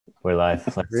We're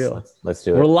live. Real. Let's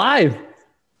do We're it. live. Are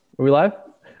we live?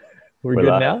 We're good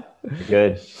live. now? We're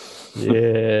good.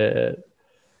 Yeah.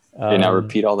 Okay, now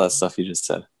repeat all that stuff you just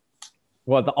said.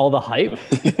 What, all the hype?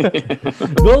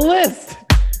 The List!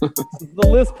 The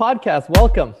List podcast.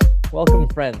 Welcome. Welcome,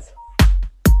 friends.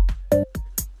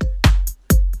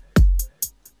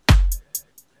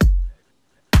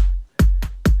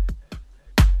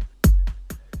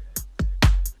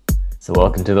 So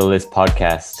welcome to the List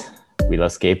podcast. We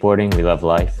love skateboarding, we love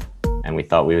life, and we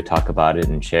thought we would talk about it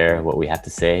and share what we have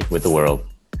to say with the world.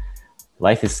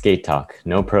 Life is skate talk.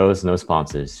 No pros, no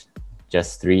sponsors.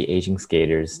 Just three aging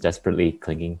skaters desperately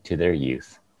clinging to their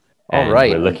youth. And All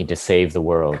right. we're looking to save the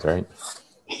world, right?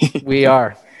 We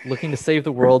are looking to save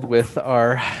the world with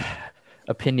our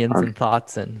opinions and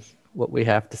thoughts and what we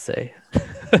have to say.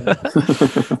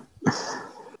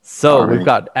 So we've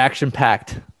got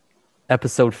action-packed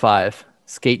episode 5,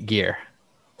 skate gear.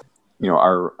 You know,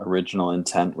 our original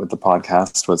intent with the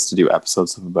podcast was to do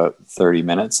episodes of about 30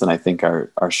 minutes. And I think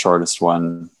our shortest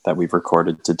one that we've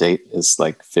recorded to date is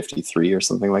like 53 or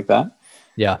something like that.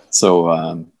 Yeah. So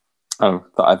I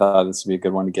thought this would be a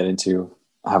good one to get into,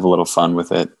 have a little fun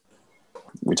with it.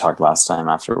 We talked last time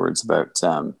afterwards about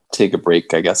take a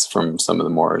break, I guess, from some of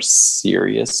the more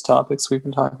serious topics we've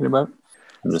been talking about.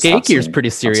 Skate gear is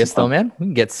pretty serious though, man. We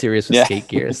can get serious with skate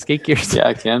gear. Skate gear. Yeah,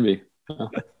 it can be.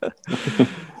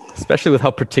 Especially with how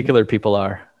particular people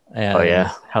are and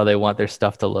how they want their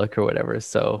stuff to look or whatever.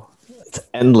 So it's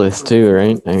endless too,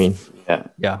 right? I mean,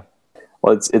 yeah.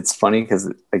 Well, it's funny because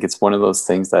like it's one of those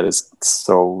things that is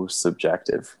so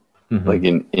subjective, like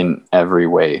in every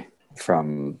way,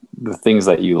 from the things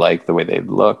that you like, the way they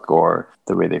look or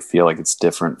the way they feel. Like it's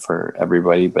different for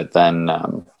everybody. But then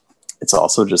it's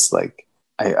also just like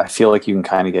I feel like you can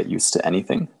kind of get used to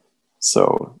anything.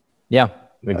 So yeah.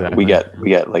 Exactly. We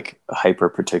get like hyper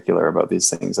particular about these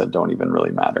things that don't even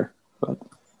really matter. But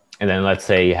and then let's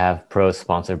say you have pros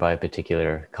sponsored by a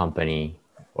particular company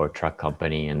or truck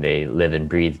company and they live and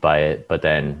breathe by it, but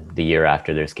then the year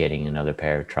after they're skating another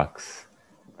pair of trucks.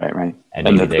 Right. And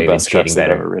maybe they're the best skating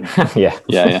better. Yeah.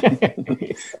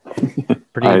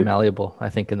 Pretty malleable, I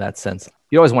think, in that sense.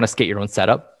 You always want to skate your own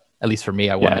setup. At least for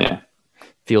me, I want to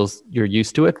feels you're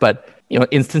used to it. But you know,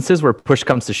 instances where push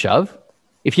comes to shove,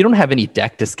 if you don't have any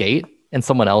deck to skate and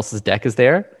someone else's deck is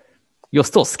there, you'll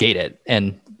still skate it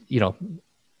and, you know,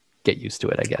 get used to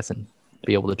it, I guess, and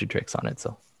be able to do tricks on it.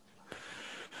 So I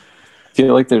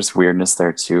feel like there's weirdness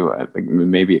there too.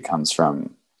 Maybe it comes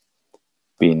from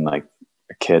being like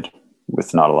a kid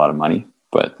with not a lot of money,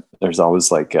 but there's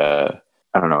always like a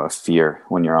fear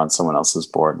when you're on someone else's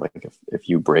board. Like if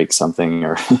you break something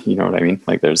or, you know what I mean?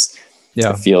 Like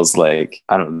it feels like,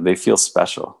 they feel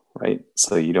special, right?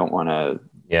 So you don't want to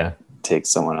take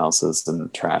someone else's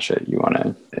and trash it. You want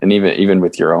to, and even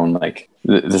with your own, like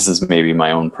this is maybe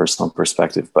my own personal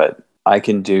perspective, but I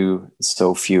can do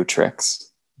so few tricks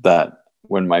that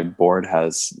when my board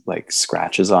has like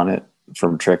scratches on it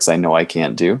from tricks I know I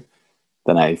can't do,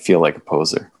 then I feel like a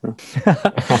poser.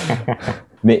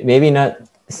 Maybe not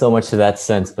so much to that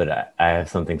sense, but I have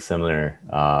something similar.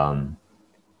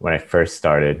 When I first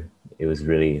started, it was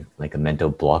really like a mental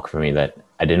block for me that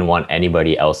I didn't want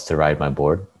anybody else to ride my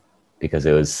board because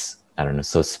it was,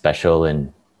 so special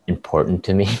and important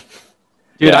to me.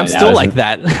 Dude, I'm still like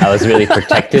that. I was really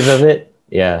protective of it.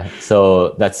 Yeah.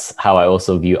 So that's how I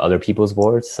also view other people's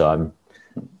boards. So I'm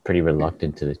pretty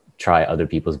reluctant to try other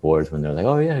people's boards when they're like,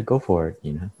 oh yeah, go for it.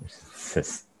 You know?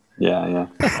 Yeah.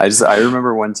 I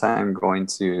remember one time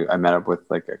I met up with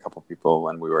like a couple people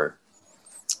when we were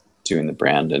doing the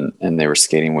brand and they were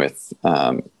skating with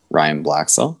Ryan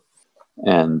Blaxell,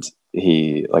 and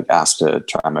he like asked to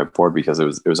try my board because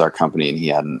it was our company and he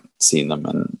hadn't seen them,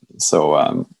 and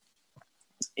so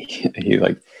he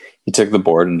took the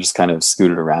board and just kind of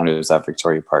scooted around. It was at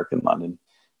Victoria Park in London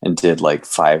and did like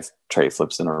 5 tray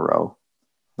flips in a row.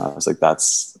 And I was like,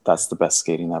 that's the best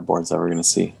skating that board's ever going to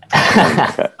see.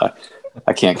 I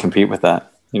can't compete with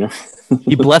that, you know.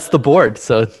 He blessed the board,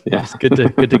 so it's good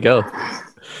to go.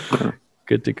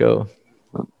 Good to go.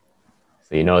 So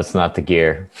it's not the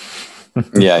gear.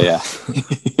 Yeah.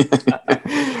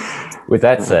 With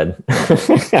that said, I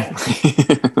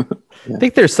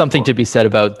think there's something to be said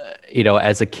about,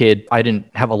 as a kid, I didn't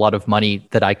have a lot of money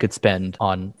that I could spend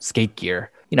on skate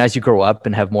gear. You know, as you grow up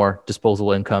and have more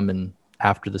disposable income and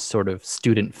after the sort of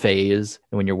student phase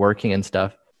and when you're working and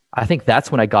stuff, I think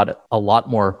that's when I got a lot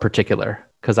more particular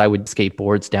because I would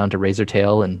skateboards down to razor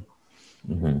tail and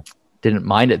didn't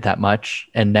mind it that much.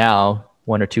 And now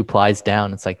 1 or 2 plies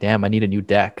down, it's like, damn, I need a new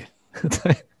deck.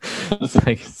 It's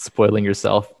like spoiling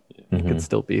yourself. It could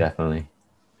still be. Definitely.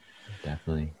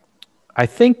 I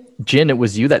think, Jin, it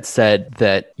was you that said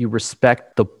that you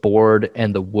respect the board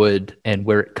and the wood and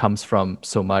where it comes from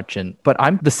so much. But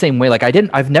I'm the same way. Like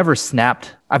I've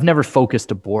never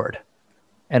focused a board.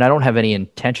 And I don't have any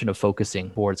intention of focusing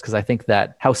boards because I think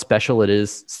that how special it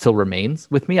is still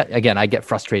remains with me. Again, I get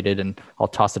frustrated and I'll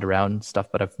toss it around and stuff,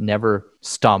 but I've never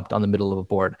stomped on the middle of a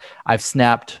board. I've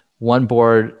snapped one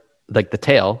board, like the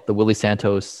tail, the Willie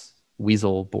Santos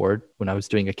Weasel board when I was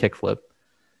doing a kickflip.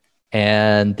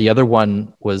 And the other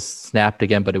one was snapped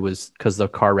again, but it was because the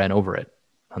car ran over it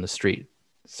on the street.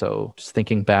 So just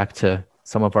thinking back to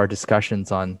some of our discussions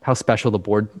on how special the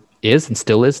board is and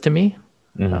still is to me.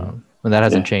 Mm-hmm. And that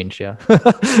hasn't changed, yeah.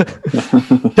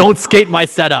 Don't skate my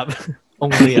setup.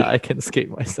 Only I can skate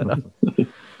my setup.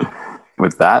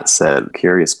 With that said,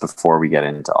 curious, before we get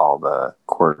into all the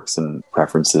quirks and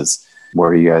preferences,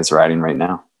 where are you guys riding right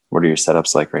now? What are your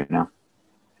setups like right now?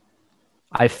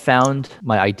 I found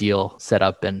my ideal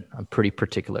setup and I'm pretty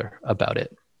particular about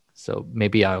it. So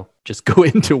maybe I'll just go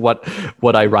into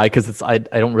what I ride because I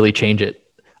don't really change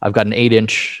it. I've got an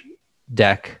 8-inch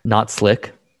deck, not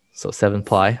slick, so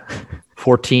 7-ply,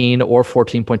 14 or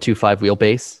 14.25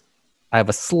 wheelbase. I have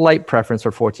a slight preference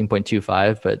for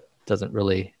 14.25, but doesn't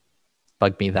really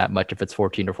bug me that much if it's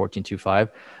 14 or 14.25.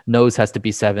 Nose has to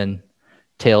be 7,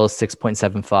 tail is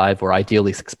 6.75 or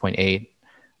ideally 6.8.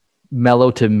 Mellow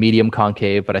to medium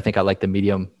concave, but I think I like the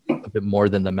medium a bit more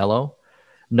than the mellow.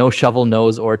 No shovel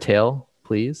nose or tail,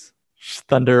 please.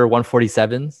 Thunder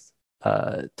 147s,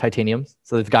 titaniums.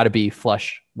 So they've got to be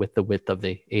flush with the width of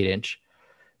the 8-inch.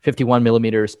 51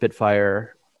 millimeter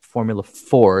Spitfire Formula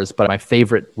 4s, but my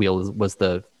favorite wheel was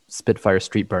the Spitfire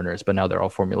Street Burners, but now they're all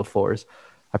Formula 4s.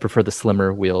 I prefer the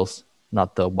slimmer wheels,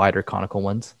 not the wider conical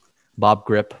ones. Bob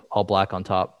grip, all black on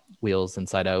top, wheels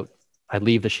inside out. I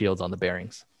leave the shields on the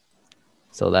bearings.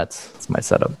 So that's my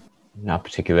setup. Not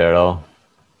particular at all.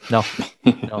 No.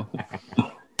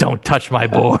 Don't touch my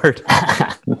board.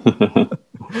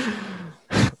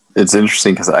 It's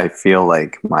interesting because I feel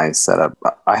like my setup,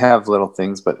 I have little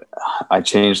things, but I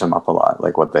change them up a lot,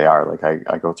 like what they are. Like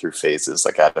I go through phases.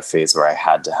 Like I had a phase where I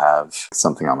had to have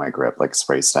something on my grip, like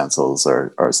spray stencils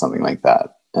or something like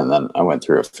that. And then I went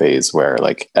through a phase where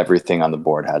like everything on the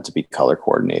board had to be color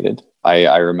coordinated.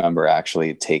 I remember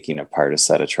actually taking apart a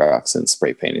set of trucks and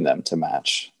spray painting them to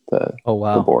match the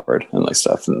board and like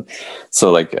stuff. And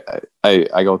so like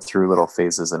I go through little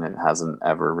phases and it hasn't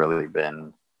ever really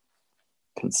been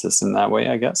consistent that way,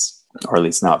 I guess, or at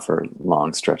least not for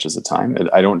long stretches of time.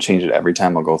 I don't change it every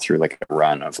time. I'll go through like a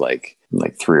run of like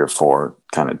 3 or 4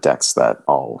 kind of decks that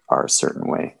all are a certain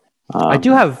way. I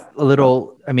do have a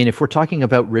little, I mean, if we're talking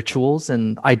about rituals,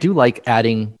 and I do like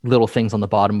adding little things on the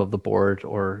bottom of the board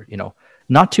or,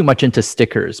 not too much into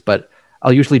stickers, but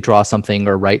I'll usually draw something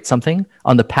or write something.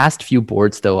 On the past few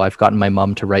boards, though, I've gotten my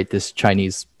mom to write this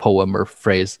Chinese poem or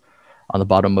phrase on the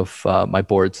bottom of my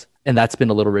boards. And that's been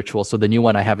a little ritual. So the new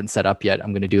one I haven't set up yet.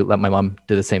 I'm going to let my mom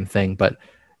do the same thing. But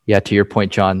yeah, to your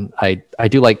point, John, I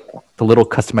do like the little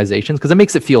customizations because it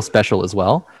makes it feel special as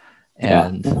well.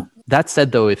 And that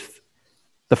said, though, if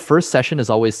the first session is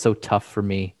always so tough for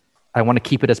me, I want to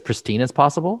keep it as pristine as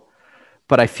possible.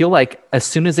 But I feel like as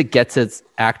soon as it gets its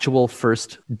actual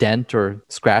first dent or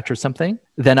scratch or something,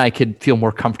 then I could feel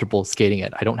more comfortable skating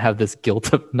it. I don't have this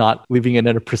guilt of not leaving it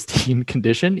in a pristine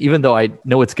condition, even though I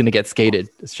know it's going to get skated.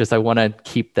 It's just I want to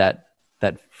keep that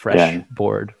fresh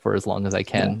board for as long as I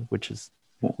can, which is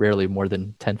rarely more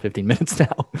than 10, 15 minutes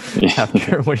now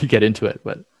after when you get into it.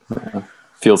 But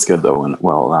feels good though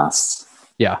while it lasts.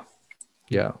 Yeah.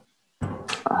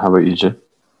 How about you, Jim?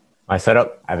 My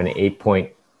setup, I have an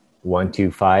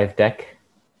 8.125 deck.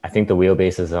 I think the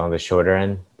wheelbase is on the shorter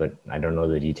end, but I don't know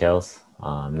the details.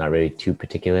 I'm not really too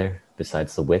particular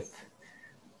besides the width.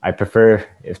 I prefer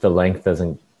if the length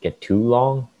doesn't get too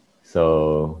long,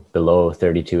 so below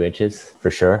 32 inches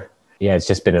for sure. Yeah, it's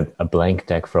just been a blank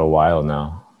deck for a while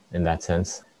now in that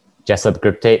sense. Jessup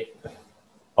grip tape,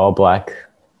 all black,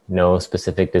 no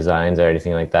specific designs or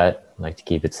anything like that. I like to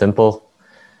keep it simple.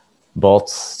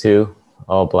 Bolts too,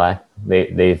 all black.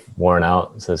 They've worn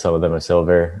out, so some of them are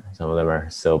silver, some of them are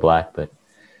still black, but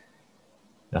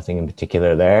nothing in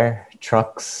particular there.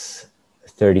 Trucks,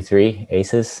 33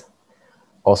 aces.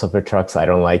 Also for trucks, I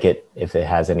don't like it if it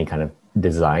has any kind of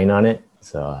design on it,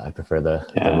 so I prefer the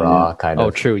raw kind of.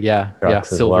 Oh, true, yeah,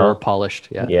 silver polished,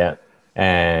 Yeah,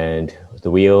 and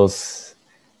the wheels,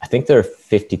 I think they're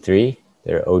 53.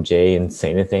 They're OJ and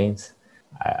Saint Nathanes.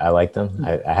 I like them.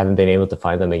 I haven't been able to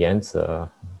find them again, so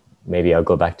maybe I'll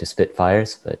go back to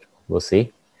Spitfires, but we'll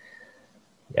see.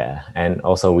 Yeah, and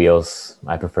also wheels,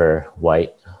 I prefer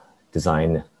white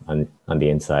design on the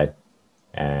inside.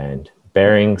 And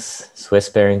bearings, Swiss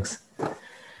bearings.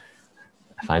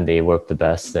 I find they work the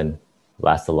best and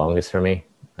last the longest for me.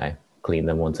 I clean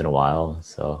them once in a while,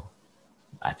 so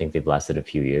I think they've lasted a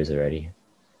few years already.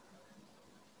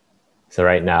 So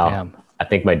right now, Damn. I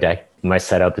think my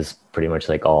setup is pretty much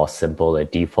like all simple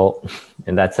at default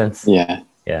in that sense. Yeah.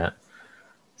 Yeah.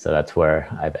 So that's where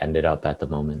I've ended up at the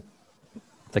moment.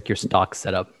 It's like your stock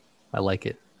setup. I like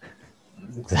it.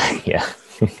 Yeah.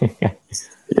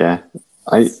 Yeah.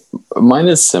 Mine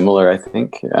is similar, I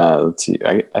think. Let's see.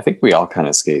 I think we all kind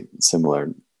of skate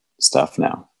similar stuff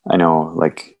now. I know,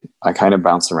 like, I kind of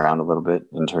bounce around a little bit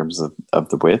in terms of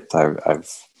the width.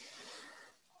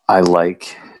 I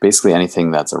like basically anything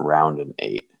that's around an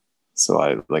 8. So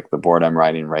I like the board I'm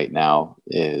riding right now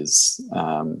is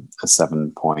a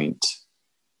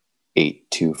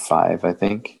 7.825, I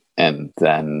think. And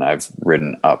then I've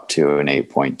ridden up to an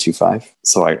 8.25.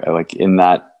 So I like in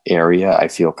that area, I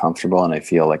feel comfortable and I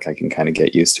feel like I can kind of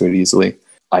get used to it easily.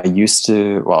 I used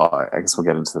to, well, I guess we'll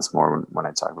get into this more when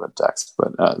I talk about decks,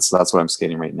 but so that's what I'm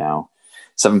skating right now.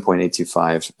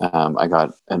 7.825. I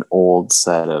got an old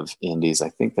set of indies. I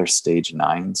think they're stage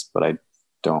 9s, but I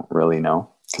don't really know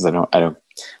because I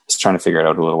was trying to figure it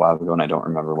out a little while ago and I don't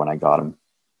remember when I got them.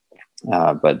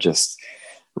 But just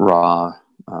raw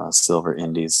silver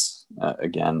indies.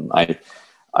 Again,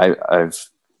 I've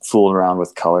fooled around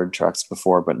with colored trucks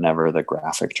before, but never the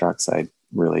graphic trucks. I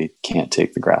really can't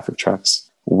take the graphic trucks.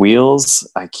 Wheels,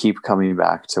 I keep coming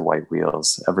back to white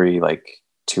wheels. Every like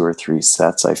 2 or 3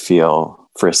 sets, I feel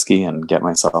frisky and get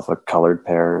myself a colored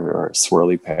pair or a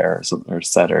swirly pair or something, or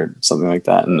set or something like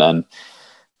that. And then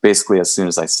basically as soon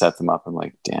as I set them up, I'm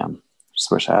like, damn, just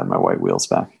wish I had my white wheels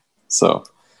back. So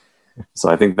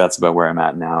I think that's about where I'm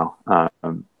at now.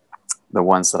 The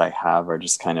ones that I have are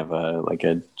just kind of a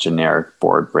generic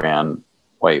board brand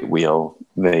white wheel.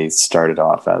 They started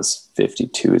off as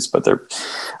 52s, but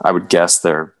I would guess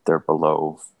they're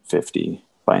below 50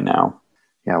 by now.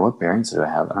 Yeah, what bearings do I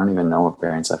have? I don't even know what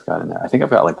bearings I've got in there. I think I've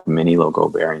got like mini logo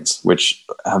bearings, which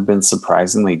have been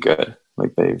surprisingly good.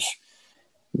 Like they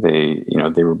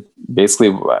were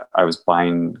basically, I was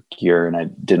buying gear and I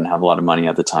didn't have a lot of money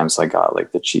at the time. So I got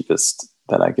like the cheapest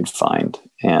that I could find.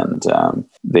 And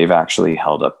they've actually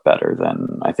held up better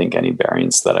than I think any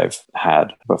bearings that I've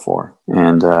had before.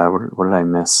 And what did I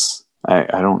miss?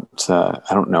 I don't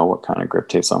know what kind of grip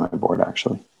tape's on my board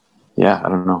actually. Yeah, I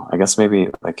don't know. I guess maybe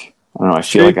like, I don't know. I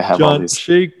feel like I have all these.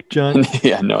 Shake, John.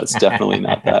 Yeah, no, it's definitely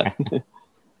not that.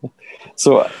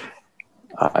 So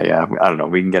yeah, I don't know.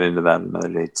 We can get into that another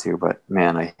day too, but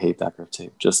man, I hate that grip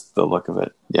tape. Just the look of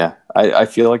it. Yeah. I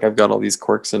feel like I've got all these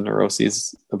quirks and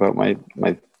neuroses about my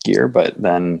gear, but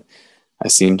then I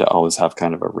seem to always have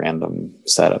kind of a random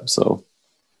setup. So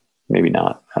maybe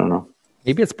not. I don't know.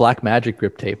 Maybe it's Black Magic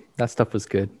grip tape. That stuff was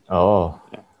good. Oh,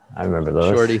 I remember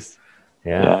those. Shorties.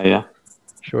 Yeah.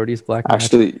 Shorties, Black Magic.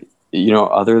 Actually,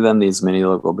 other than these mini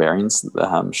logo bearings,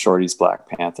 Shorty's Black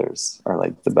Panthers are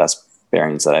like the best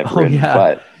bearings that I've ridden. Yeah.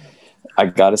 But I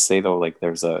gotta say though, like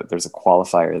there's a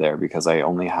qualifier there because I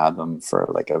only had them for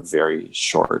like a very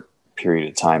short period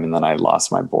of time, and then I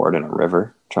lost my board in a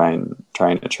river trying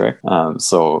a trick.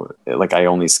 So like I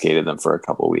only skated them for a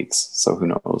couple of weeks. So who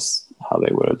knows how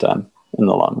they would have done in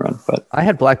the long run. But I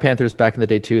had Black Panthers back in the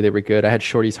day too. They were good. I had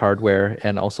Shorty's hardware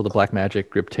and also the Black Magic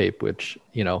grip tape, which,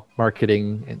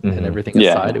 marketing and everything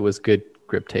aside, it was good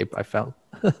grip tape, I felt.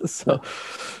 So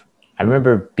I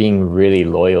remember being really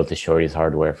loyal to Shorty's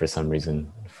hardware for some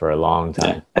reason for a long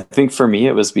time. Yeah. I think for me,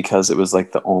 it was because it was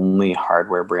like the only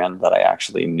hardware brand that I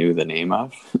actually knew the name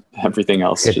of. Everything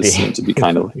else seemed to be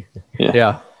kind of,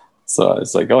 yeah. So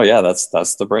it's like, oh yeah,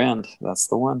 that's the brand. That's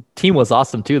the one. Team was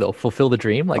awesome too, though. Fulfill the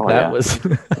Dream, was.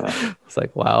 It's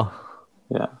like, wow.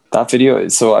 Yeah, that video.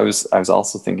 So I was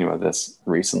also thinking about this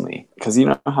recently because you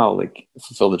know how like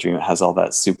Fulfill the Dream has all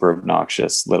that super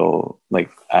obnoxious little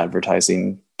like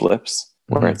advertising blips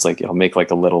where it's like it'll make like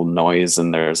a little noise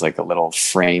and there's like a little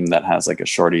frame that has like a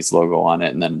Shorty's logo on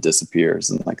it and then it disappears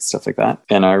and like stuff like that.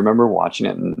 And I remember watching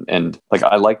it and like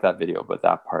I liked that video, but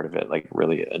that part of it like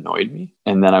really annoyed me.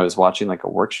 And then I was watching like a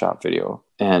workshop video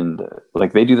and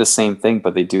like they do the same thing,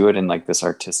 but they do it in like this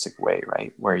artistic way,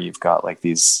 right? Where you've got like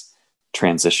these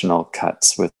transitional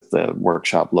cuts with the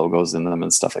workshop logos in them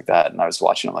and stuff like that. And I was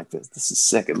watching it like this is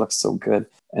sick. It looks so good.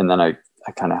 And then I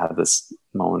kind of had this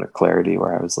moment of clarity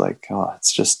where I was like, oh,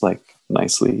 it's just like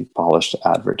nicely polished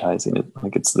advertising.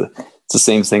 It's the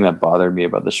same thing that bothered me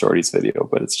about the Shorty's video,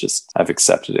 but it's just, I've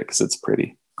accepted it because it's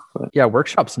pretty. But yeah,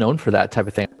 Workshop's known for that type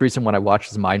of thing. The recent one I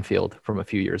watched is Minefield from a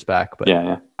few years back, but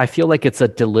yeah. I feel like it's a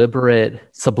deliberate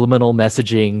subliminal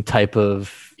messaging type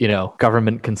of,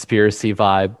 government conspiracy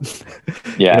vibe.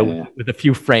 Yeah, with a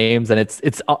few frames, and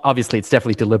it's obviously it's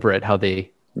definitely deliberate how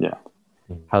they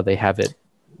how they have it,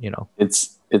 you know.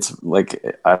 It's like,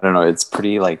 I don't know, it's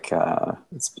pretty like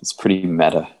it's pretty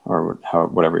meta, or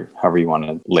however you want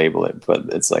to label it,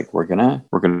 but it's like we're gonna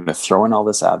throw in all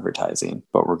this advertising,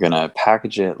 but we're gonna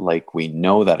package it like we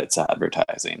know that it's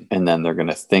advertising, and then they're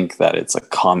gonna think that it's a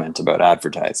comment about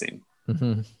advertising,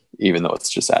 even though it's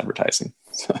just advertising.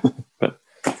 But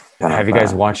have you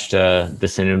guys watched the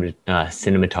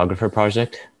cinematographer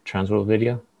project Transworld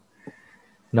Video?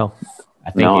 No.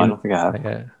 I don't think I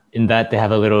have. In that, they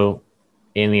have a little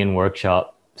Alien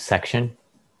Workshop section,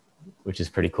 which is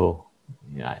pretty cool.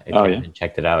 Yeah, I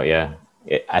checked it out. Yeah,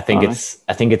 I think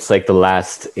it's like the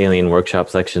last Alien Workshop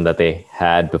section that they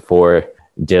had before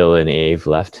Dill and Ave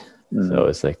left. So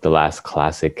it's like the last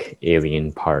classic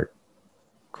Alien part.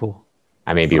 Cool.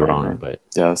 I may be wrong, but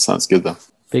yeah, that sounds good though.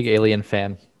 Big Alien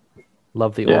fan.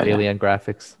 Love the old Alien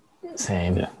graphics.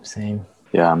 Same.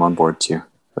 Yeah, I'm on board too.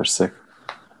 They're sick.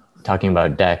 Talking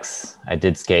about decks, I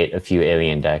did skate a few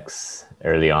Alien decks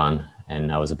early on,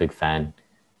 and I was a big fan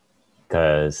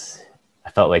because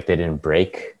I felt like they didn't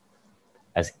break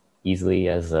as easily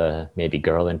as maybe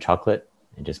Girl and Chocolate,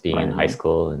 and just being in high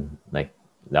school, and like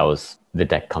that was the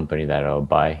deck company that I would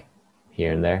buy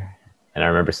here and there. And I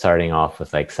remember starting off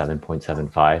with like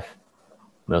 7.75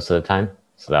 most of the time.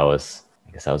 So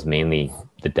I guess that was mainly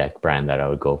the deck brand that I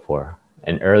would go for.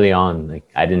 And early on, like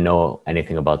I didn't know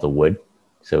anything about the wood.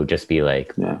 So it would just be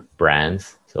like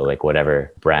brands. So like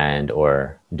whatever brand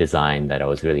or design that I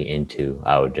was really into,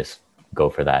 I would just go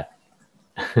for that.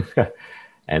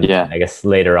 And I guess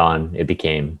later on it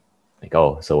became like,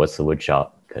 oh, so what's the wood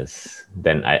shop? Because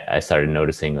then I started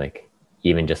noticing like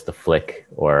even just the flick,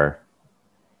 or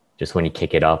just when you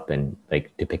kick it up and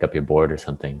like to pick up your board or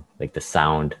something, like the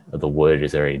sound of the wood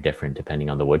is already different depending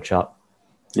on the wood shop.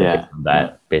 So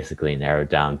that basically narrowed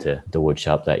down to the wood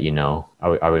shop that, you know,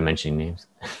 are we mentioning names?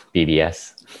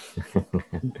 BBS.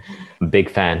 Big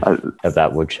fan of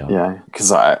that wood shop. Yeah, because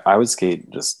I would skate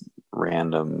just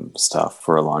random stuff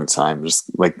for a long time.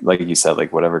 Just like you said,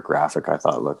 like whatever graphic I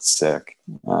thought looked sick.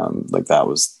 Like that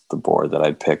was the board that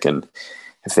I'd pick, and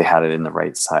if they had it in the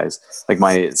right size. Like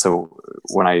so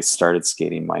when I started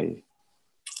skating, my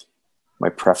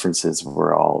preferences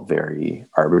were all very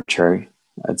arbitrary,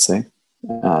 I'd say.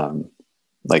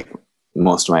 Like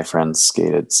most of my friends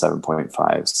skated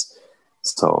 7.5s,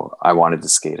 so I wanted to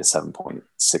skate a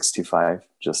 7.625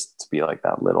 just to be like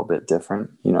that little bit different,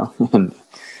 you know. And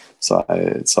so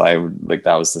I would, like,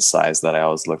 that was the size that I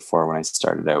always looked for when I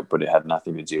started out, but it had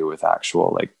nothing to do with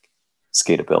actual like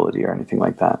skateability or anything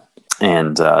like that.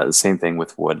 And the same thing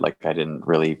with wood. Like I didn't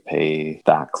really pay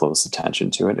that close attention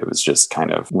to it. It was just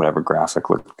kind of whatever graphic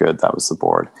looked good, that was the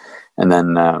board. And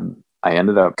then I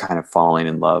ended up kind of falling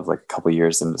in love like a couple of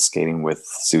years into skating with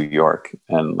Zoo York,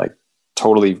 and like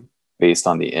totally based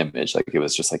on the image. Like it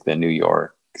was just like the New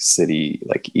York City,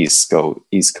 like East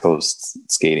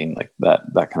Coast skating, like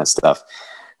that kind of stuff.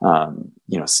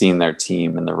 You know, seeing their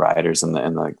team and the riders and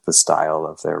like the style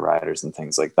of their riders and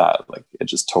things like that, like it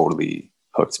just totally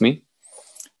hooked me.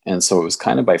 And so it was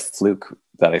kind of by fluke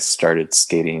that I started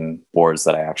skating boards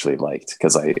that I actually liked,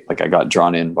 because I got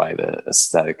drawn in by the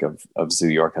aesthetic of Zoo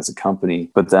York as a company.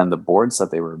 But then the boards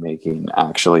that they were making,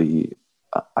 actually,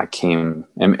 I came,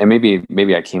 and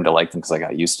maybe I came to like them because I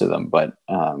got used to them. But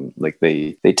like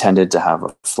they tended to have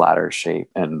a flatter shape,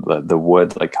 and the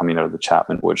wood, like coming out of the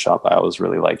Chapman wood shop, I always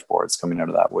really liked boards coming out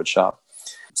of that wood shop.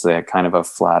 So they had kind of a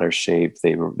flatter shape.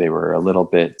 They were a little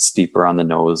bit steeper on the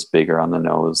nose, bigger on the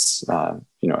nose,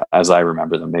 you know, as I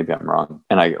remember them. Maybe I'm wrong.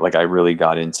 And I really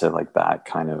got into like that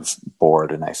kind of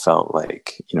board, and I felt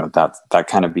like, you know, that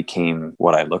kind of became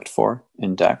what I looked for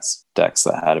in decks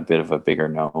that had a bit of a bigger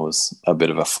nose, a bit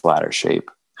of a flatter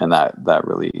shape. And that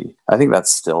really, I think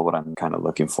that's still what I'm kind of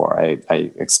looking for.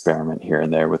 I experiment here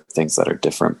and there with things that are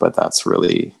different, but that's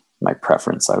really my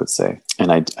preference, I would say.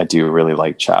 And I do really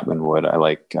like Chapman wood. I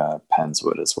like Penn's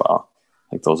wood as well.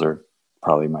 Like those are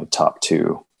probably my top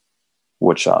two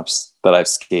wood shops that I've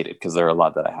skated, because there are a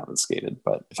lot that I haven't skated.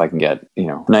 But if I can get, you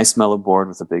know, a nice mellow board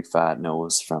with a big fat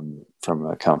nose from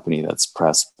a company that's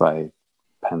pressed by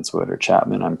Penn's wood or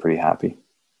Chapman, I'm pretty happy.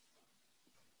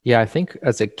 Yeah, I think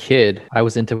as a kid, I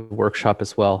was into workshop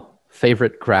as well.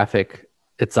 Favorite graphic,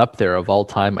 it's up there of all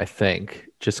time, I think,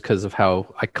 just because of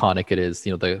how iconic it is.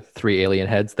 You know, the three alien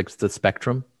heads, the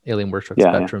Spectrum, Alien Workshop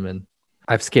Spectrum. And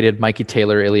I've skated Mikey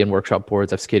Taylor Alien Workshop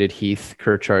boards. I've skated Heath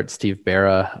Kirchart, Steve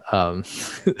Barra.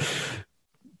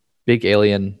 Big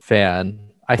Alien fan.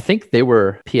 I think they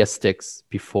were PS sticks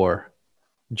before.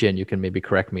 Jin, you can maybe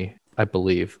correct me, I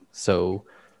believe. So,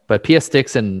 but PS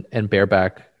sticks and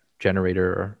bareback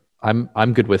generator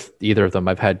I'm good with either of them.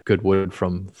 I've had good wood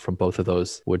from both of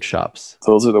those wood shops.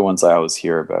 Those are the ones I always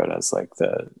hear about as like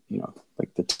the,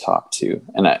 like the top two.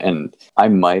 And I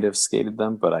might have skated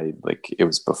them, but it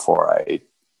was before I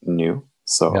knew.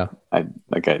 So Yeah.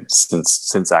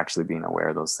 since actually being aware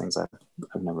of those things,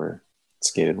 I've never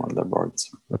skated one of their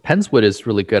boards. The Penswood is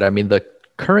really good. I mean, the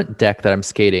current deck that I'm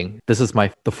skating, this is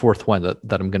the fourth one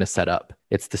that I'm going to set up.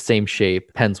 It's the same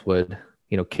shape, Penswood,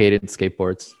 Cadence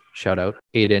skateboards, shout out,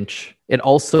 8-inch. It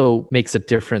also makes a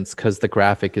difference because the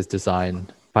graphic is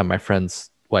designed by my friend's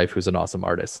wife, who's an awesome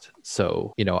artist.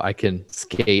 So, I can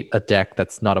skate a deck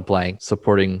that's not a blank,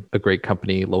 supporting a great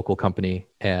company, local company,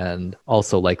 and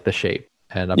also like the shape.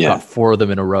 And I've got 4 of them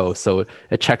in a row. So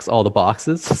it checks all the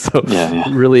boxes. So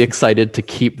really excited to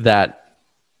keep that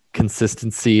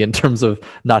consistency in terms of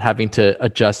not having to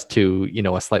adjust to,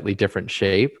 a slightly different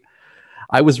shape.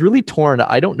 I was really torn.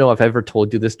 I don't know if I've ever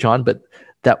told you this, John, but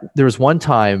that there was one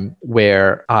time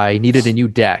where I needed a new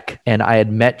deck and I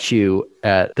had met you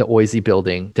at the Oisey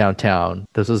building downtown.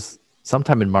 This was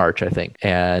sometime in March, I think.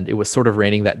 And it was sort of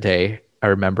raining that day, I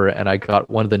remember. And I got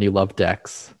one of the new Love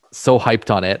decks. So hyped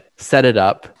on it, set it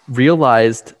up,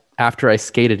 realized after I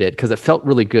skated it, because it felt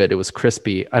really good. It was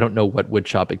crispy. I don't know what wood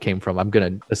shop it came from. I'm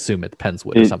going to assume it's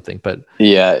Penswood or something, but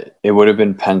yeah, it would have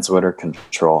been Penswood or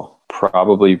Control.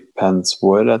 Probably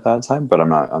Penswood at that time, but I'm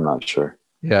not sure.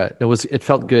 Yeah, it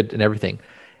felt good and everything,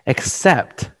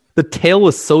 except the tail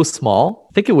was so small.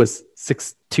 I think it was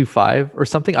 625 or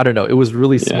something. I don't know. It was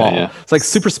really small. Yeah. It's like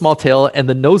super small tail, and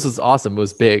the nose was awesome. It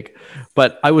was big,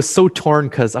 but I was so torn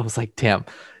because I was like, damn,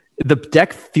 the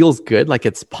deck feels good. Like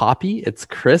it's poppy, it's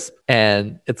crisp,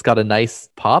 and it's got a nice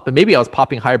pop. And maybe I was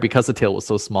popping higher because the tail was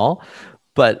so small.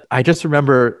 But I just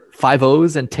remember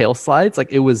 5.0s and tail slides.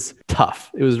 Like it was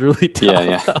tough. It was really tough.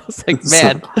 Yeah. I was like,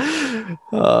 man.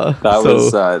 That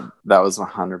was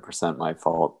 100% my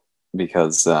fault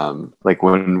because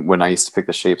when I used to pick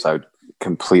the shapes, I would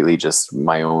completely just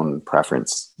my own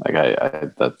preference. Like I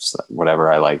that's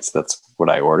whatever I liked, that's what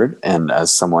I ordered. And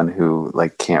as someone who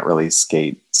can't really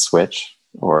skate switch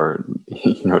or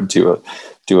do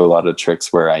a lot of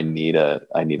tricks where I need a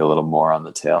little more on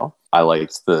the tail, I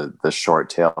liked the short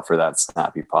tail for that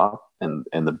snappy pop and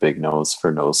the big nose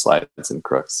for nose slides and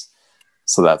crooks.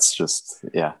 So that's just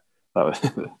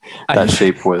that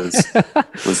shape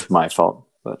was my fault.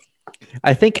 But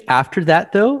I think after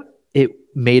that though, it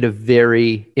made a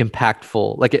very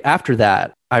impactful, after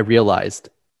that, I realized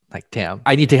damn,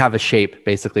 I need to have a shape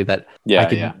basically that I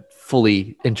can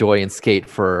fully enjoy and skate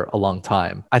for a long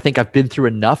time. I think I've been through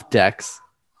enough decks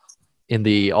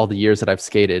in all the years that I've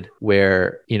skated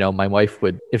where, my wife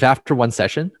would, if after one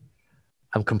session,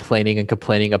 I'm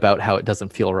complaining about how it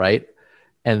doesn't feel right.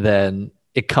 And then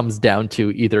it comes down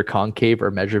to either concave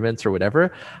or measurements or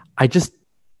whatever.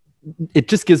 It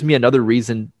just gives me another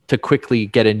reason to quickly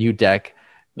get a new deck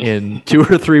in 2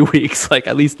 or 3 weeks,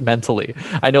 at least mentally.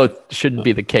 I know it shouldn't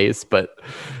be the case, but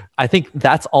I think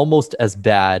that's almost as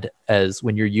bad as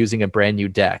when you're using a brand new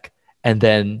deck and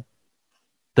then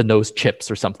the nose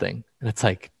chips or something. And it's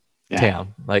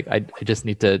damn, I just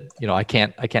need to, I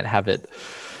can't have it.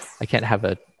 I can't have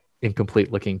a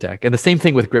incomplete looking deck. And the same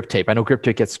thing with grip tape. I know grip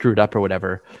tape gets screwed up or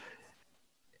whatever.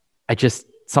 I just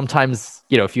sometimes,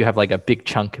 if you have a big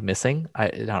chunk missing, I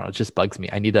don't know, it just bugs me.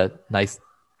 I need a nice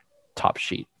top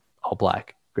sheet, all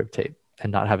black grip tape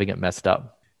and not having it messed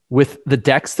up. With the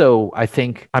decks though, I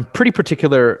think I'm pretty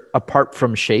particular apart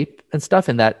from shape and stuff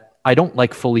in that I don't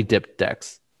like fully dipped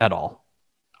decks at all.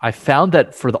 I found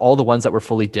that for all the ones that were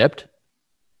fully dipped,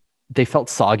 they felt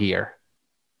soggier.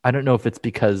 I don't know if it's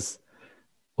because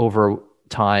over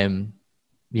time,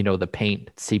 the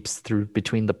paint seeps through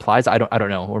between the plies. I don't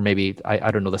know, or maybe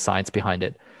I don't know the science behind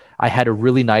it. I had a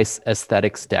really nice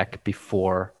aesthetics deck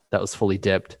before that was fully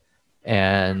dipped,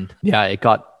 and it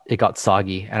got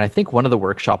soggy. And I think one of the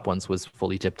workshop ones was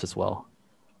fully dipped as well.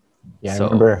 Yeah,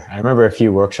 I remember a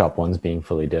few workshop ones being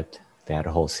fully dipped. They had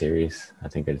a whole series. I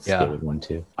think I skated one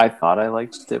too. I thought I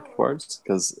liked dipped boards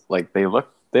because they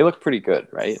look pretty good,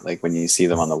 right? When you see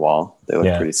them on the wall, they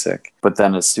look pretty sick. But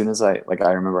then as soon as I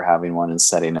remember having one and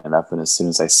setting it up, and as soon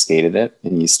as I skated it,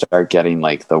 and you start getting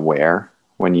the wear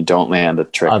when you don't land a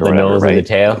trick or the whatever, nose right? or the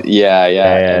tail. Yeah,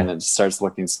 and it starts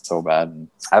looking so bad. And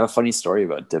I have a funny story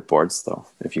about dip boards though,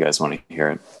 if you guys want to hear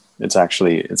it.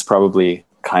 It's probably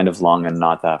kind of long and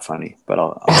not that funny, but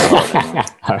I'll tell it anyway.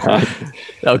 All right.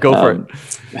 I'll go for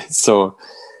it. So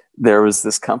there was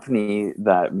this company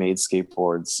that made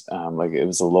skateboards. It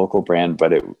was a local brand,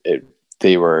 but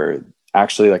they were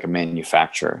actually a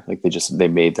manufacturer. They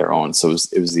made their own. So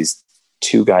it was these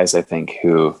 2 guys, I think,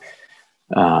 who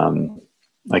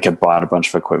like had bought a bunch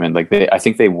of equipment. Like I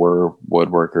think they were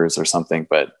woodworkers or something,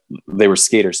 but they were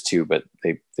skaters too. But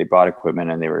they bought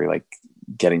equipment and they were like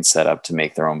getting set up to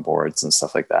make their own boards and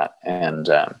stuff like that. And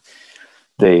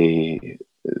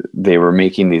they were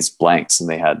making these blanks, and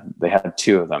they had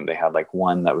two of them. They had like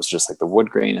one that was just like the wood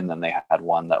grain, and then they had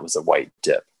one that was a white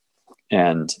dip.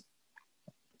 And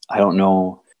I don't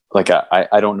know, like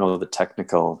I don't know the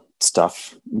technical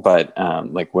stuff, but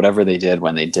like whatever they did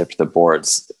when they dipped the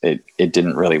boards, it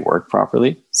didn't really work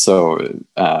properly. So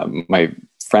my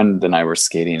friend and I were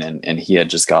skating, and he had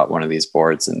just got one of these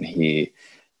boards, and he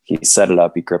set it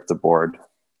up, he gripped the board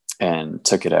and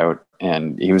took it out,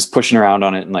 and he was pushing around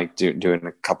on it and like doing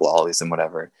a couple ollies and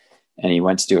whatever. And he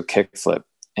went to do a kick flip,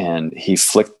 and he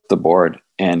flicked the board,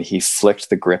 and he flicked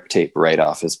the grip tape right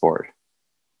off his board,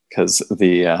 because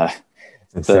the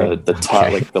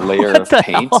top, like the layer of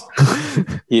paint,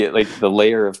 the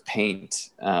layer of paint,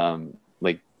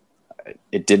 like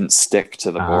it didn't stick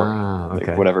to the board,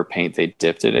 like whatever paint they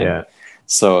dipped it in. Yeah.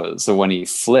 So when he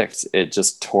flicked, it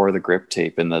just tore the grip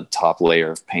tape and the top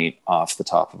layer of paint off the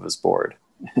top of his board.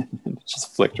 It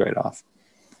just flicked right off.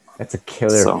 That's a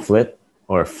killer flip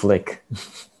or flick.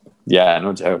 Yeah,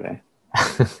 no doubt. Eh?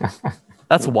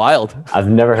 That's wild. I've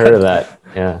never heard of that.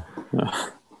 Yeah.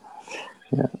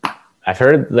 Yeah. I've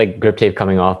heard like grip tape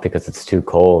coming off because it's too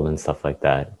cold and stuff like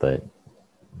that, but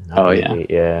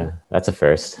yeah, that's a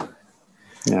first.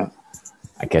 Yeah.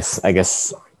 I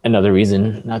guess another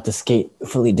reason not to skate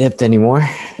fully dipped anymore.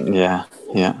 Yeah.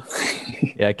 Yeah.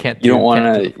 Yeah, I can't. You don't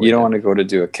want to go to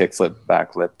do a kickflip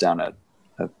backflip down a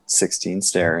 16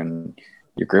 stair and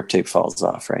your grip tape falls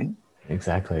off, right?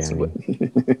 Exactly. I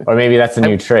mean, or maybe that's a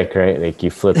new trick, right? Like you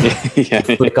flip,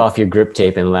 you flick off your grip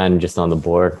tape and land just on the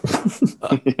board.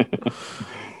 I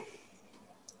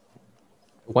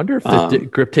wonder if the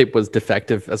grip tape was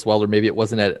defective as well, or maybe it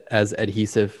wasn't as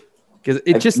adhesive. Because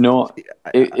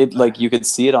it like you could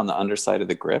see it on the underside of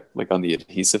the grip, like on the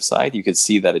adhesive side, you could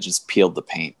see that it just peeled the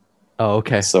paint. Oh,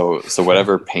 okay. So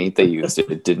whatever paint they used,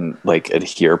 it didn't like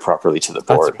adhere properly to the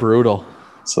board. That's brutal.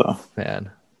 So man,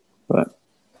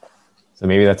 so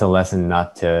maybe that's a lesson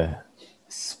not to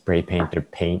spray paint or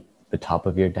paint the top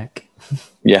of your deck.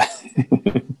 Yeah.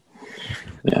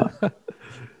 Yeah.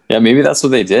 Yeah, maybe that's what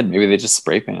they did. Maybe they just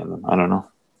spray painted them. I don't know.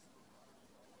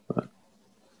 But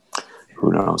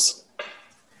who knows?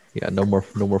 Yeah, no more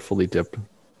fully dipped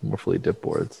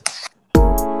boards.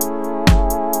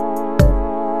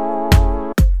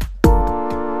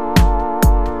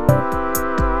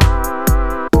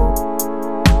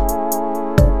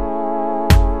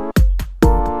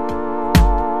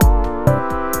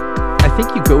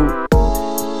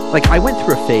 Like I went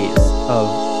through a phase of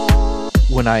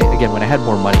when I had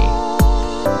more money,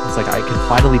 it's like I could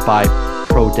finally buy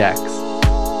pro decks,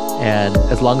 and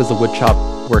as long as the wood chop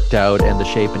worked out and the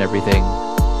shape and everything,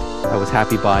 I was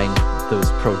happy buying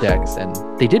those pro decks, and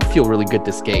they did feel really good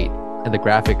to skate. And the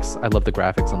graphics, I love the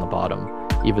graphics on the bottom,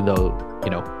 even though,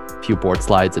 a few board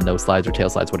slides and no slides or tail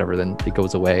slides, whatever, then it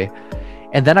goes away.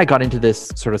 And then I got into this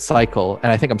sort of cycle,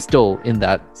 and I think I'm still in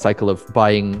that cycle of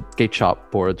buying skate shop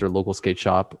boards or local skate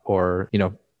shop or,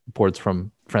 boards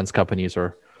from friends' companies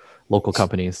or local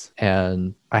companies.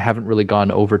 And I haven't really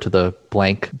gone over to the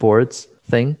blank boards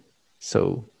thing.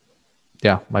 So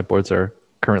yeah, my boards are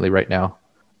currently right now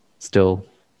still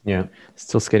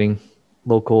skating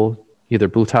local, either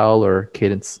Blue Towel or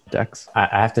Cadence decks. I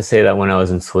have to say that when I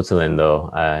was in Switzerland, though,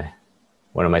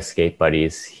 one of my skate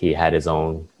buddies, he had his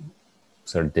own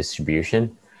sort of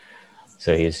distribution.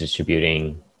 So he was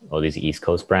distributing all these East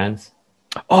Coast brands.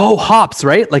 Oh, Hops,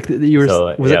 right? Like you were.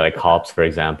 Like Hops, for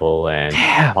example, and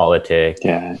Politic.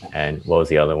 Yeah. And what was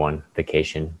the other one?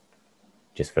 Vacation,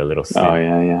 just for a little stint. Oh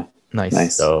yeah.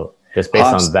 Nice. So just based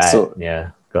on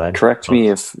that, go ahead. Correct me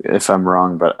if I'm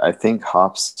wrong, but I think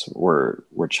Hops were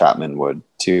Chapman Wood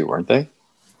too, weren't they?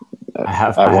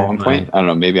 At one point. I don't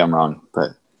know. Maybe I'm wrong,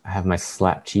 but I have my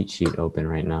Slap cheat sheet open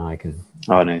right now. I can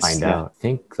find out. I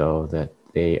think though that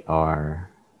they are.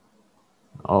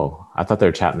 Oh, I thought they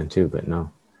were Chapman too, but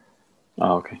no.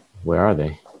 Oh, okay. Where are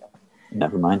they?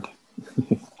 Never mind.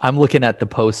 I'm looking at the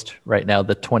post right now,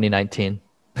 the 2019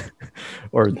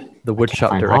 or the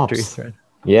woodshop directory thread.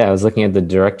 Yeah, I was looking at the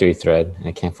directory thread.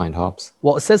 I can't find Hops.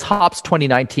 Well, it says Hops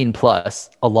 2019 plus,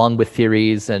 along with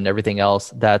theories and everything else.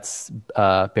 That's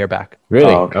bareback.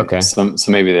 Really? Oh, okay. So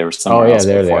maybe they were somewhere else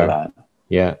before that.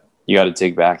 Yeah. You got to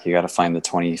dig back. You got to find the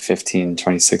 2015,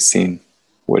 2016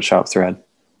 woodshop thread.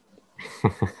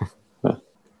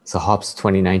 So Hops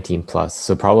 2019 plus.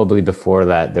 So probably before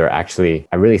that, they're actually,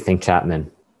 I really think Chapman.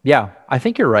 Yeah, I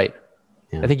think you're right.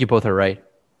 Yeah. I think you both are right.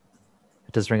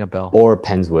 It does ring a bell. Or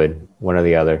Penswood, one or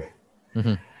the other.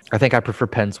 Mm-hmm. I think I prefer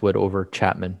Penswood over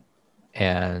Chapman.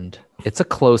 And it's a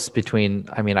close between,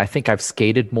 I mean, I think I've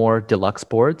skated more deluxe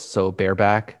boards, so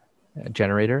bareback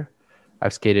generator.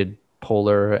 I've skated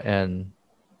Polar, and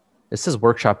this is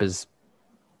Workshop is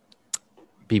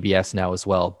BBS now as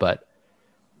well, but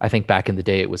I think back in the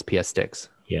day it was PS Sticks.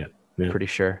 Yeah. Pretty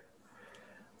sure.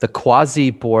 The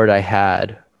Quasi board I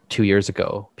had 2 years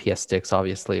ago, PS Sticks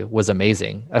obviously, was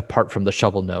amazing, apart from the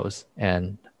shovel nose.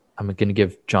 And I'm going to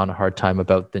give John a hard time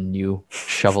about the new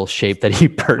shovel shape that he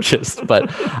purchased. But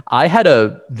I had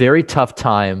a very tough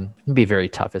time. Maybe very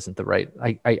tough isn't the right.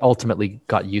 I ultimately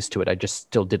got used to it. I just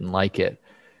still didn't like it.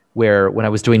 Where when I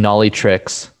was doing nollie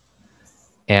tricks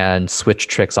and switch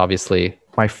tricks, obviously,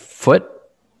 my foot,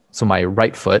 so my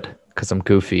right foot, because I'm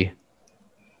goofy,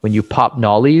 when you pop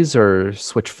nollies or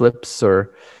switch flips,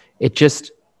 or it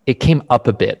came up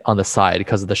a bit on the side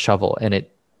because of the shovel, and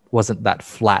it wasn't that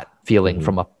flat feeling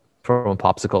from a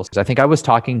popsicle. I think I was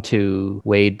talking to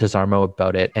Wade Desarmo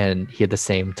about it, and he had the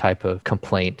same type of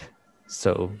complaint.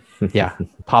 So yeah,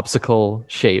 popsicle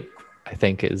shape, I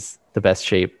think, is the best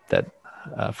shape that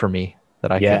for me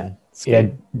that I can skate.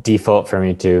 Yeah, default for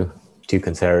me too. Too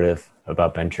conservative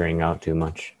about venturing out too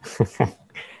much.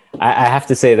 I have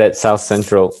to say that South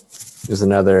Central is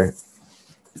another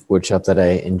woodshop that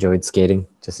I enjoyed skating,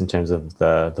 just in terms of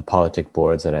the Politic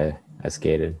boards that I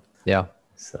skated. Yeah.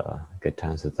 So good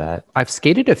times with that. I've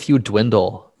skated a few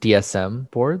Dwindle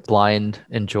DSM boards, Blind,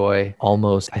 Enjoy,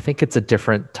 Almost. I think it's a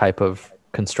different type of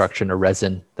construction or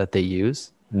resin that they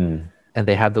use. And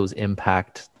they have those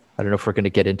impact. I don't know if we're going to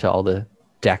get into all the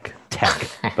deck tech,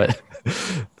 but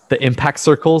the impact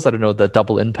circles, I don't know, the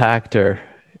double impact, or,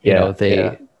 you know,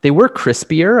 they were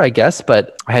crispier, I guess,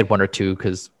 but I had one or two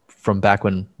because from back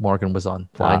when Morgan was on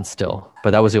Blind still,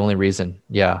 but that was the only reason.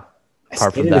 Yeah.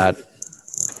 Apart from that,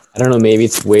 I don't know, maybe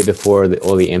it's way before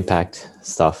all the impact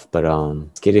stuff, but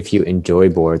skated a few Enjoy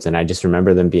boards, and I just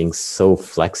remember them being so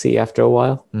flexy after a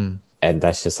while. And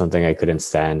that's just something I couldn't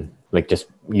stand. Like just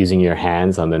using your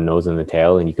hands on the nose and the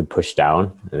tail, and you could push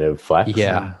down and it would flex.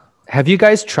 Yeah. Have you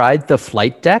guys tried the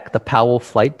flight deck, the Powell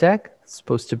flight deck? It's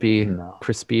supposed to be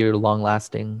crispy or long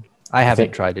lasting. I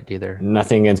haven't tried it either.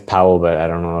 Nothing against Powell, but I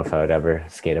don't know if I would ever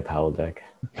skate a Powell deck.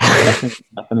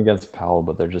 Nothing against Powell,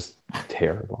 but they're just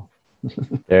terrible.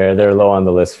 They're low on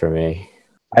the list for me.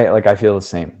 I feel the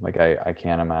same. Like I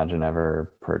can't imagine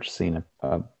ever purchasing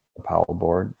a Powell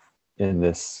board in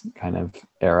this kind of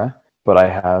era, but I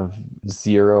have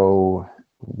zero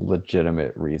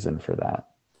legitimate reason for that.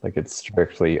 Like it's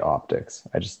strictly optics.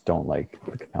 I just don't like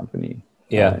the company.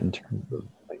 In terms of,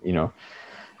 you know,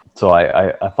 so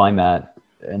I find that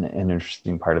an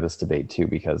interesting part of this debate too,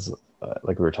 because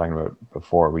like we were talking about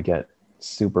before, we get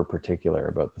super particular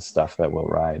about the stuff that we'll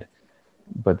ride,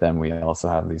 but then we also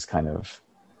have these kind of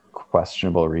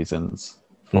questionable reasons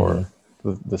for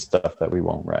the stuff that we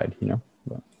won't ride, you know.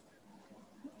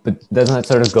 But doesn't that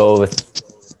sort of go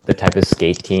with the type of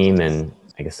skate team and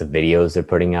I guess the videos they're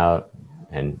putting out?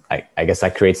 And I guess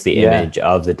that creates the image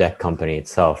of the deck company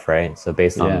itself, right? So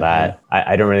based on that,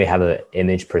 I don't really have an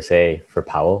image per se for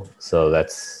Powell. So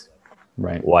that's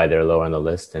why they're low on the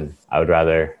list. And I would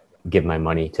rather give my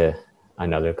money to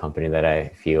another company that I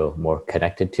feel more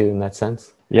connected to in that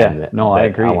sense. Yeah, I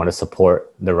agree. I want to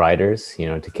support the riders, you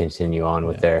know, to continue on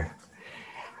with their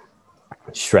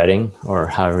shredding, or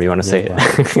however you want to say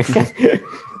it.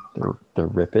 The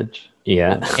rippage.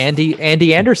 Yeah.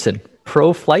 Andy Anderson.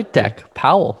 Pro flight deck,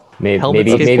 Powell. Maybe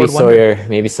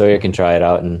Sawyer can try it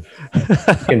out and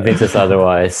convince us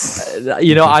otherwise.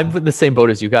 You know, I'm in the same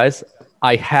boat as you guys.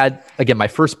 I had, again, my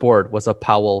first board was a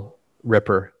Powell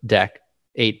Ripper deck,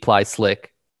 8-ply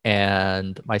slick,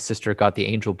 and my sister got the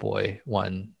Angel Boy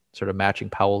one, sort of matching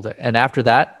Powell deck. And after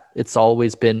that, it's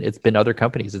been other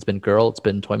companies. It's been Girl, it's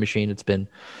been Toy Machine, it's been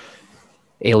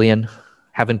Alien.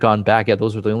 Haven't gone back. Yeah,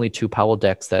 those were the only two Powell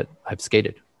decks that I've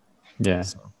skated. Yeah.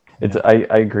 So. I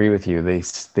agree with you.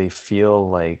 They feel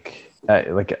like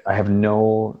I have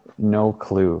no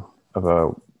clue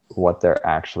about what they're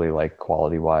actually like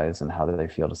quality wise and how they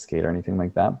feel to skate or anything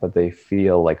like that. But they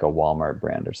feel like a Walmart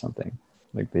brand or something.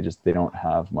 Like they don't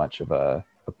have much of a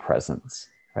presence,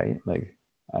 right? Like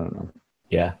I don't know.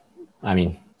 Yeah, I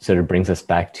mean, sort of brings us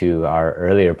back to our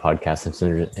earlier podcast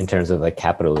in terms of like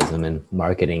capitalism and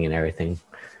marketing and everything.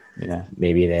 Yeah,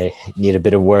 maybe they need a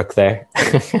bit of work there.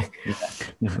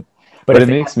 But it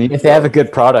makes me, if they have a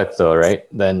good product though, right,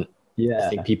 then I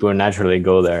think people will naturally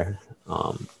go there,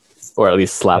 or at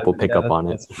least Slap will pick up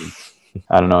on it.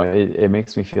 I don't know. It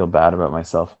makes me feel bad about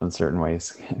myself in certain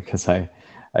ways because I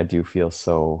do feel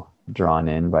so drawn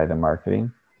in by the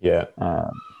marketing. Yeah.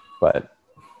 But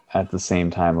at the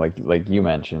same time, like you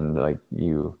mentioned, like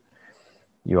you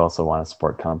you also want to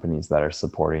support companies that are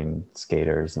supporting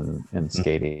skaters and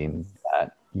skating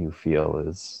that you feel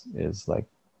is like,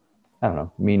 I don't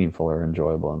know, meaningful or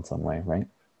enjoyable in some way, right?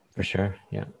 For sure,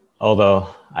 yeah.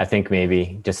 Although I think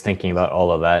maybe just thinking about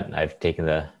all of that, I've taken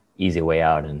the easy way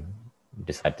out and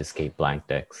decided to skate blank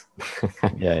decks.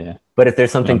 Yeah. But if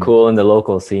there's something cool in the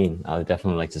local scene, I would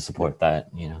definitely like to support that,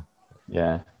 you know.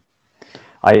 Yeah.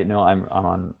 I know I'm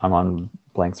on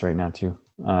blanks right now too.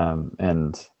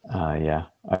 Yeah,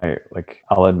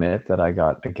 I'll admit that I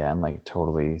got again like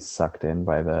totally sucked in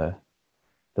by the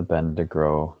Bend to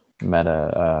Grow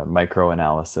meta micro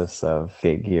analysis of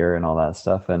skate gear and all that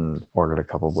stuff, and ordered a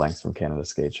couple blanks from Canada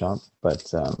Skate Shop. But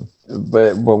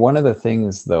one of the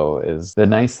things though is the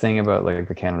nice thing about like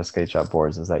the Canada Skate Shop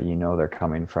boards is that they're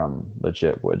coming from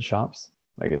legit wood shops.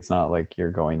 Like it's not like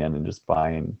you're going in and just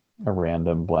buying a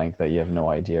random blank that you have no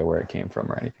idea where it came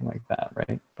from or anything like that,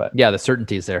 right? But yeah, the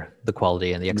certainty is there, the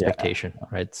quality and the expectation,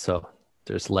 right? So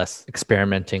there's less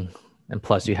experimenting, and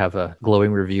plus you have a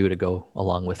glowing review to go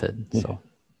along with it. So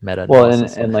meta. Well,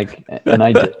 and I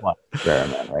did want to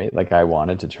experiment, right? Like I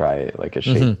wanted to try like a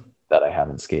shape that I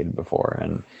haven't skated before,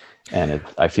 and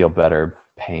I feel better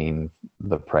paying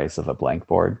the price of a blank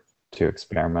board to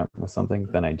experiment with something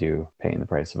than I do paying the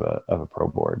price of a pro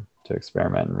board to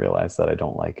experiment and realize that I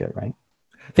don't like it, right?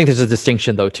 I think there's a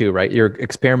distinction though too, right? You're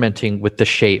experimenting with the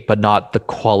shape, but not the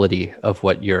quality of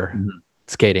what you're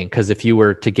skating. Because if you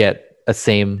were to get a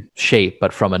same shape,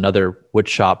 but from another wood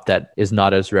shop that is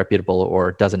not as reputable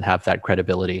or doesn't have that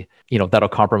credibility, that'll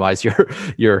compromise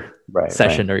your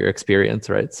session or your experience,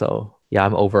 right? So yeah,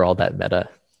 I'm over all that meta,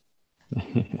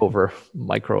 over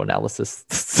micro analysis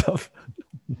stuff.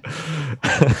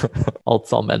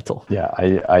 It's all mental. Yeah,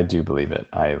 I do believe it.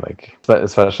 But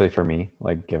especially for me,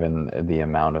 like given the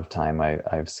amount of time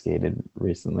I've skated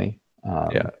recently,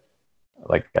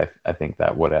 like I think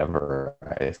that whatever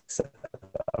I set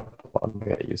up, I'll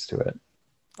get used to it.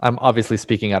 I'm obviously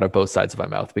speaking out of both sides of my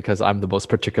mouth because I'm the most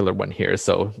particular one here.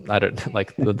 So I don't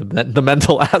like the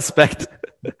mental aspect.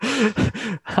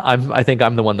 I think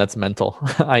I'm the one that's mental.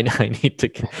 I need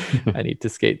to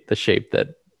skate the shape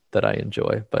that I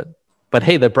enjoy. But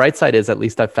hey, the bright side is at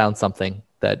least I've found something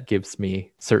that gives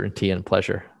me certainty and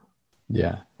pleasure.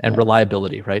 Yeah. And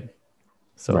reliability, right?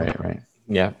 So right.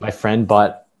 Yeah, my friend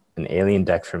bought an alien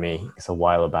deck for me. It's a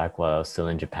while back while I was still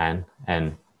in Japan,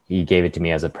 and he gave it to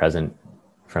me as a present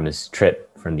from his trip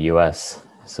from the US.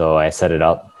 So I set it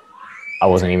up. I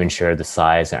wasn't even sure the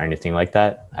size or anything like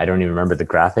that. I don't even remember the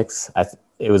graphics.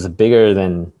 It was bigger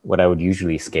than what I would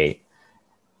usually skate.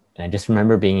 And I just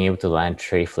remember being able to land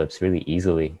tray flips really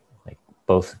easily, like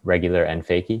both regular and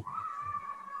fakie.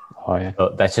 Oh yeah.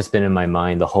 So that's just been in my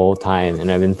mind the whole time. And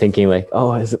I've been thinking like,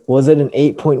 was it an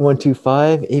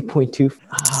 8.125,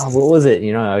 8.2? What was it?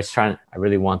 I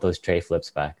really want those tray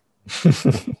flips back.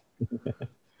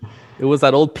 It was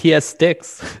that old PS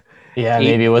Sticks. Yeah,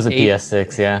 maybe it was a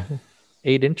PS6, yeah.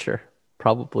 8-incher,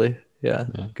 probably. Yeah,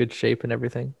 good shape and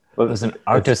everything. Well, it was an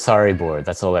Arctosari board.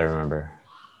 That's all I remember.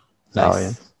 Nice. Oh,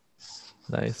 yeah.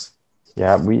 Nice.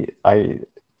 Yeah,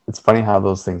 it's funny how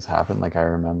those things happen. Like I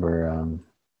remember,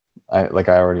 I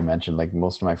already mentioned, like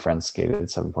most of my friends skated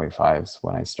 7.5s.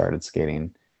 When I started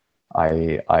skating,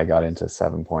 I got into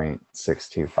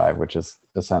 7.625, which is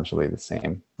essentially the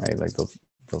same, right? Like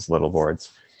those little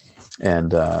boards.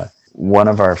 And one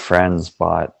of our friends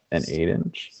bought an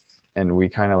 8-inch, and we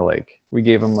kind of we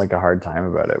gave him like a hard time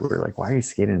about it. We were like, "Why are you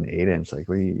skating an 8-inch? Like,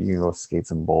 you can go skate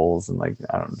some bowls." And like,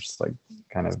 I don't know, just like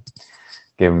kind of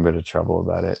gave him a bit of trouble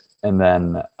about it. And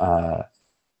then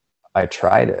I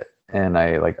tried it, and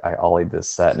I ollied this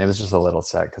set, and it was just a little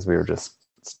set because we were just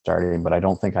starting. But I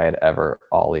don't think I had ever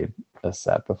ollied a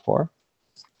set before.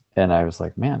 And I was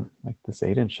like, man, like this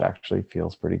 8-inch actually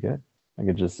feels pretty good.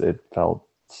 Like it felt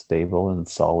stable and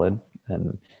solid,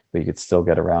 but you could still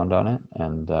get around on it.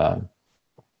 And I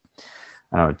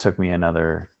don't know, it took me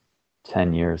another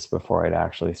 10 years before I'd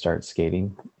actually start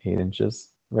skating 8 inches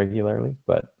regularly.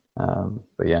 But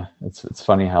yeah, it's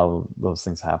funny how those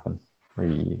things happen, where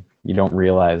you don't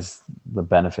realize the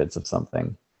benefits of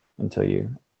something until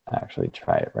you actually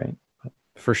try it, right?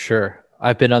 For sure.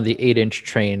 I've been on the 8-inch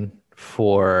train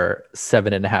for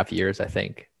 7.5 years, I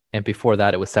think. And before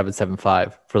that, it was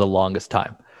 7.75 for the longest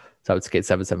time. So I would skate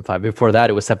 7.75. Before that,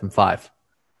 it was 7.5.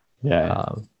 Yeah.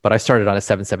 But I started on a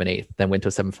 7.78, then went to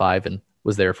a 7.5 and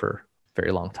was there for a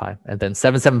very long time. And then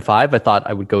 7.75, I thought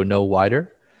I would go no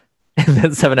wider. And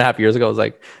then 7.5 years ago, I was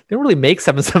like, they don't really make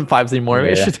 7.75s anymore.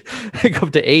 Maybe I should go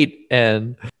up to 8.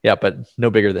 And yeah, but no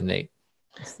bigger than 8.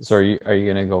 So are you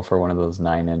going to go for one of those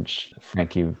 9-inch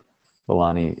Frankie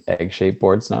Villani egg-shaped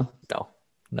boards now?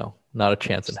 No, not a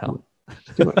chance in hell.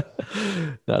 Do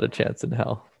it. Not a chance in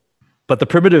hell. But the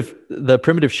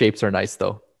primitive shapes are nice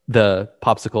though. The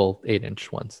popsicle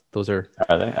 8-inch ones. Those are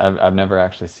they? I've never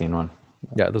actually seen one.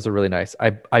 yeah, those are really nice.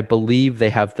 I believe they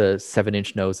have the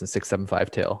 7-inch nose and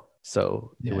 675 tail,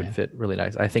 so it would fit really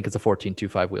nice. I think it's a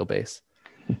 14.25 wheelbase.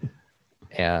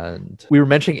 And we were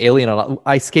mentioning Alien a lot.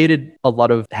 I skated a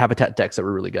lot of Habitat decks that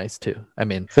were really nice too. I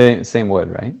mean, Same wood,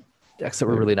 right? decks that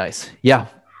were really nice. Yeah,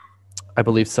 I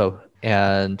believe so.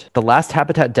 And the last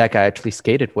Habitat deck I actually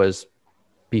skated was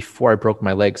before I broke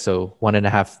my leg, so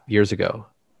 1.5 years ago.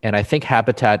 And I think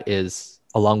Habitat is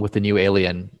along with the new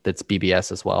Alien that's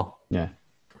BBS as well. Yeah.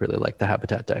 Really like the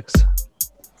Habitat decks.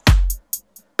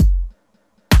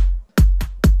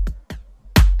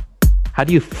 How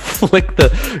do you flick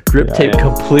the grip tape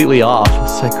completely off?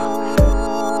 It's like,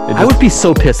 I would be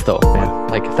so pissed though, man.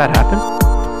 Like if that happened.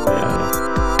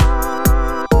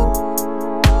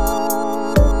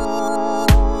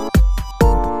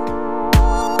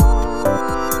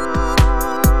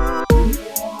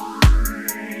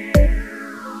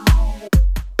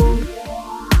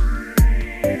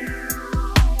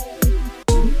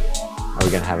 Are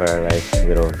we gonna have our like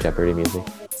little Jeopardy music?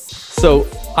 So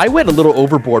I went a little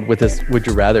overboard with this "Would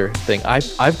you rather" thing.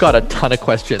 I've got a ton of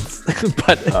questions,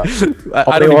 but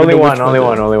I don't even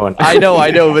know only one. I know,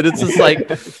 but it's just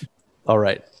like, all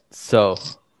right. So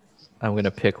I'm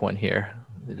gonna pick one here.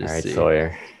 All right,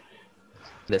 Sawyer.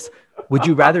 This. Would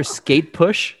you rather skate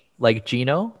push like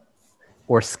Gino,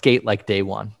 or skate like Day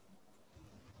One?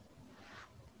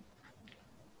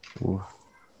 Ooh.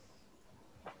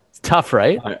 It's tough,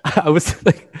 right? I was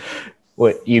like,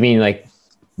 What you mean, like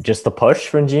just the push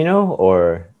from Gino,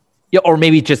 or yeah, or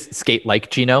maybe just skate like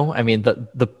Gino. I mean,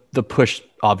 the push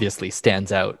obviously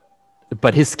stands out,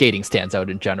 but his skating stands out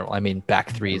in general. I mean,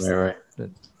 back threes. Right.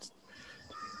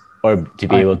 or to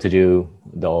be able to do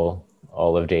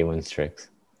all of Day One's tricks.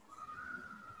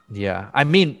 Yeah, I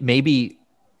mean, maybe.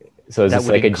 So is this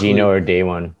like a Gino or Day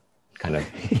One kind of?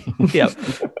 Yeah.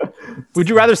 Would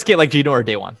you rather skate like Gino or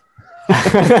Day One?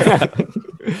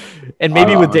 And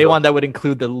maybe with Day One, that would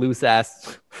include the loose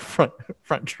ass front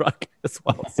truck as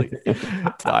well. So,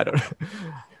 I don't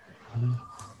know.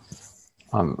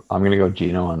 I'm gonna go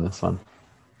Gino on this one.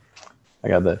 I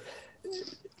got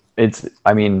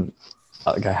I mean,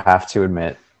 like I have to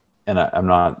admit, and I'm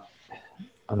not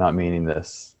meaning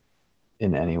this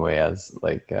in any way as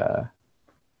like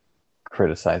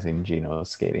criticizing Gino's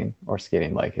skating or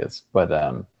skating like his, but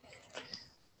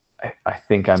I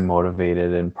think I'm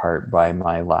motivated in part by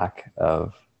my lack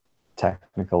of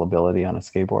technical ability on a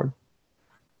skateboard.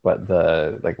 But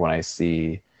when I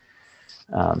see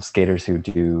skaters who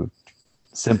do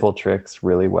simple tricks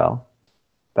really well,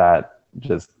 that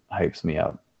just hypes me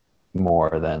up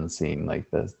more than seeing like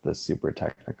the super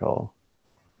technical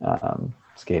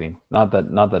skating. Not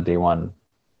that Day One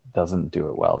doesn't do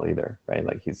it well either, right?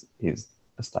 Like he's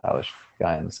a stylish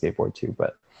guy on the skateboard too,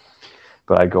 but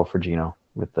I'd go for Gino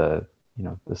with the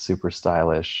super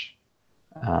stylish,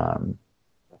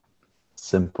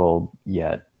 simple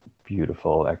yet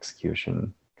beautiful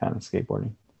execution kind of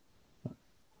skateboarding.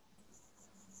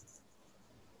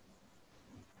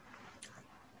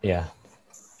 Yeah,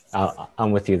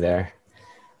 I'm with you there.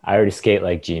 I already skate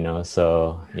like Gino,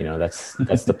 so that's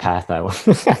the path I want.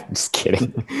 Just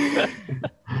kidding.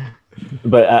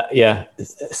 But yeah,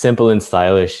 simple and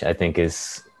stylish, I think,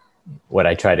 is what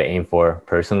I try to aim for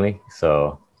personally.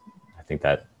 So I think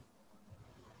that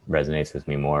resonates with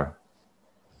me more.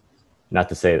 Not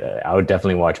to say that I would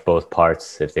definitely watch both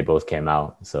parts if they both came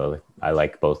out. So I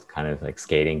like both kind of like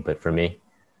skating, but for me,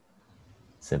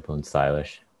 simple and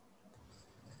stylish.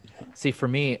 See, for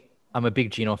me, I'm a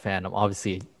big Gino fan. I'm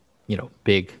obviously,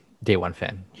 big Day One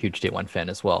fan, huge Day One fan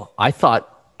as well. I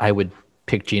thought I would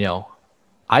pick Gino.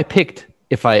 I picked,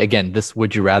 this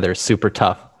would you rather, super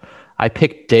tough. I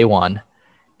picked Day One,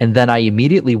 and then I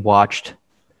immediately watched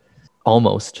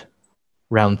Almost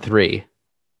Round 3.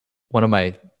 One of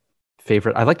my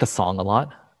favorite. I like the song a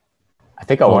lot. I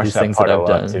think I watched that part a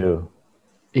lot too.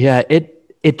 Yeah,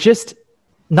 it just,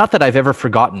 not that I've ever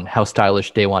forgotten how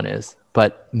stylish Day One is,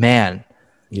 but man,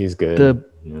 he's good.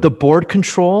 The board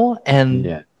control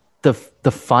and the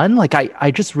fun, like I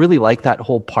just really like that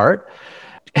whole part.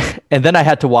 And then I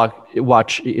had to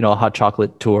watch Hot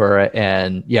Chocolate Tour,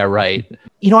 and yeah, right.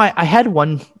 I had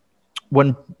one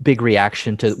big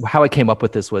reaction to how I came up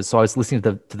with this was, so I was listening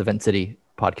to the Vent City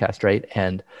podcast, right?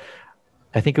 And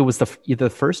I think it was either the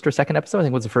first or second episode. I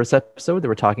think it was the first episode. They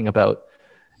were talking about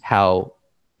how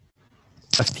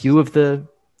a few of the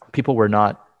people were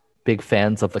not big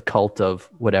fans of the cult of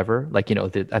whatever. Like,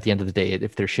 at the end of the day,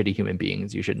 if they're shitty human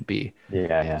beings, you shouldn't be.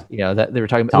 Yeah. That they were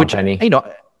talking about, Tom which Penny.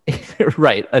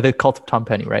 Right, the cult of Tom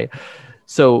Penny, right?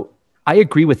 So I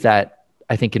agree with that,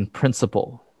 I think, in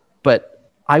principle, but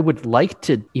I would like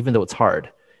to, even though it's hard,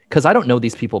 because I don't know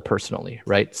these people personally,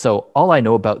 right? So all I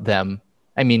know about them,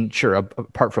 I mean, sure,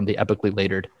 apart from the epically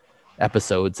latered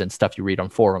episodes and stuff you read on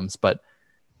forums, but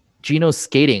Gino's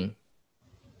skating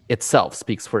itself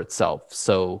speaks for itself.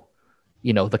 So,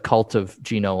 the cult of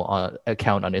Gino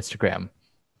account on Instagram,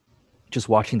 just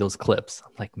watching those clips,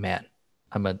 I'm like, man,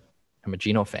 I'm a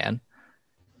Gino fan,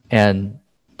 and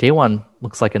Daewon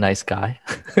looks like a nice guy.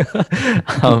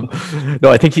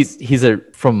 No, I think he's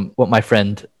from what my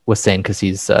friend was saying, because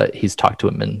he's talked to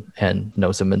him and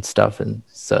knows him and stuff, and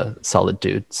he's a solid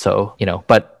dude. So,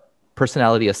 but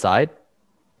personality aside,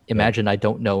 imagine I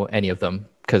don't know any of them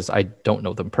because I don't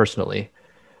know them personally.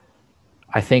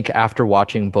 I think after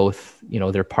watching both,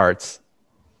 their parts,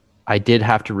 I did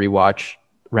have to rewatch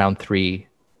round 3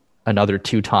 another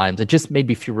 2 times. It just made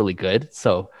me feel really good.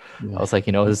 So I was like,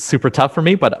 it was super tough for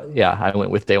me, but yeah, I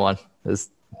went with Daewon. It's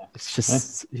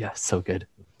just, so good.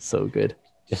 So good.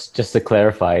 Just to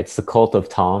clarify, it's the cult of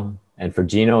Tom. And for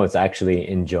Gino, it's actually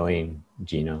enjoying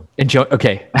Gino.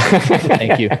 Okay.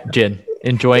 Thank you, Jin.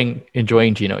 Enjoying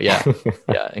Gino. Yeah.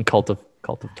 Yeah. And cult of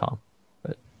Tom.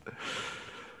 But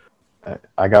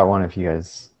I got one if you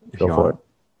guys go for it.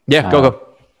 Yeah,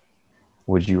 go.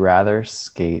 Would you rather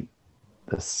skate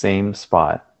the same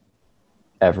spot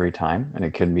every time? And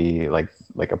it could be like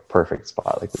a perfect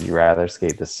spot. Like, would you rather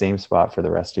skate the same spot for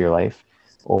the rest of your life,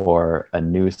 or a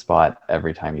new spot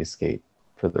every time you skate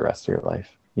for the rest of your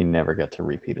life? You never get to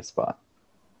repeat a spot.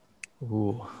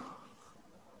 Ooh.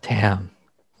 Damn.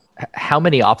 How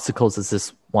many obstacles does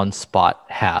this one spot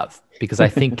have? Because I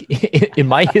think in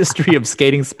my history of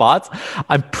skating spots,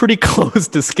 I'm pretty close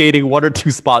to skating 1 or 2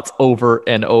 spots over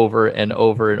and over and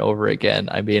over and over again.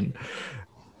 I mean,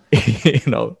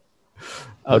 out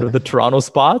of the Toronto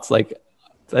spots, like,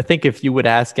 I think if you would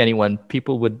ask anyone,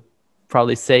 people would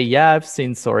probably say, yeah, I've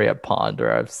seen Sawyer at Pond,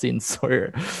 or I've seen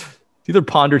Sawyer, either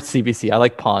Pond or CBC. I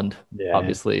like Pond,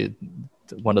 obviously,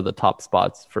 one of the top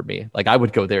spots for me. Like, I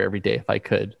would go there every day if I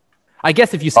could. I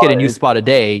guess if you skate a new spot a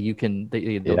day, you can.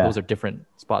 Those are different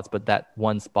spots, but that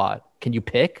one spot, can you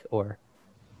pick or?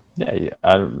 Yeah.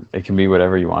 It can be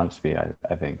whatever you want it to be.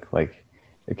 I think, like,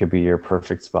 it could be your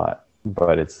perfect spot,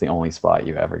 but it's the only spot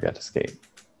you ever get to skate.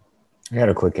 I got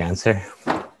a quick answer.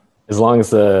 As long as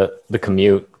the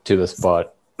commute to the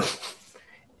spot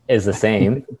is the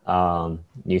same,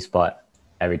 new spot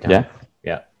every time.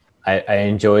 Yeah. I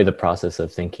enjoy the process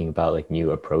of thinking about like new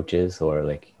approaches or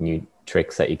like new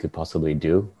tricks that you could possibly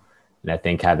do. And I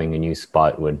think having a new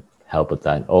spot would help with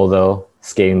that. Although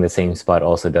skating the same spot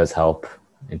also does help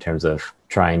in terms of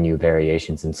trying new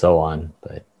variations and so on.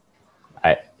 But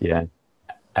I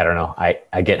don't know.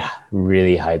 I get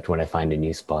really hyped when I find a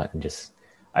new spot and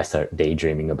I start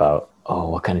daydreaming about,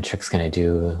 what kind of tricks can I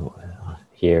do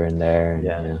here and there.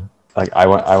 Yeah. Like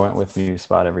I went with new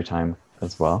spot every time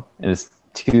as well. And it's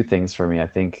 2 things for me. I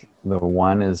think the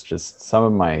one is just some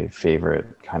of my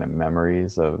favorite kind of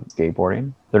memories of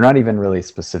skateboarding. They're not even really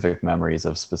specific memories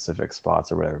of specific spots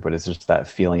or whatever, but it's just that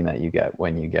feeling that you get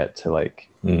when you get to like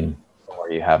where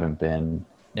you haven't been,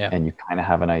 and you kind of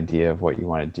have an idea of what you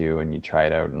want to do and you try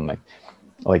it out, and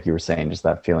like you were saying, just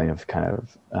that feeling of kind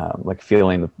of like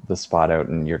feeling the spot out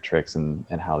and your tricks and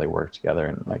how they work together,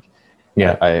 and like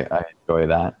I enjoy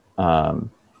that.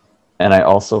 And I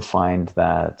also find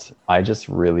that I just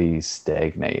really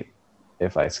stagnate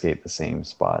if I skate the same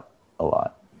spot a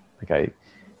lot. Like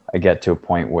I get to a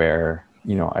point where,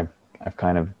 I've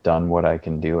kind of done what I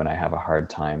can do and I have a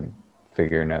hard time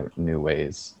figuring out new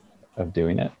ways of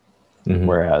doing it. Mm-hmm.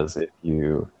 Whereas if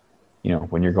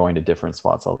when you're going to different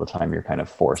spots all the time, you're kind of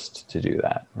forced to do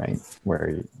that, right?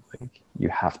 Where you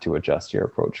have to adjust your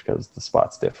approach because the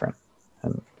spot's different.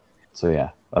 And so,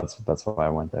 that's why I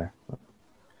went there.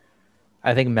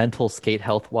 I think mental skate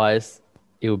health wise,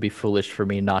 it would be foolish for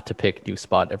me not to pick new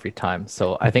spot every time.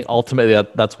 So I think ultimately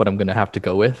that's what I'm going to have to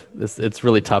go with. It's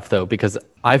really tough though, because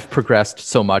I've progressed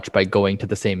so much by going to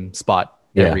the same spot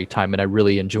every time. And I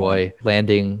really enjoy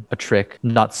landing a trick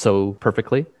not so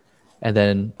perfectly. And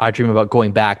then I dream about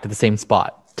going back to the same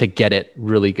spot to get it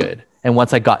really good. And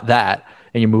once I got that,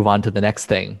 and you move on to the next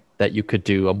thing that you could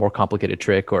do a more complicated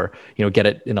trick or, get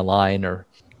it in a line or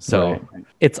so. Right.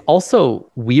 It's also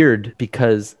weird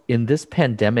because in this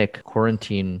pandemic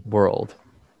quarantine world,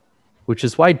 which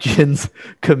is why Jin's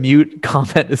commute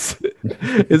comment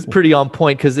is pretty on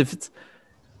point. Because if it's,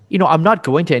 I'm not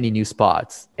going to any new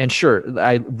spots, and sure,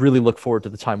 I really look forward to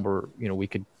the time where, we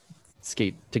could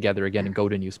skate together again and go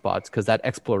to new spots, because that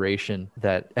exploration,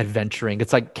 that adventuring,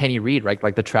 it's like Kenny Reed, right?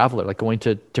 Like the traveler, like going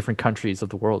to different countries of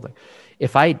the world. Like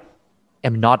if I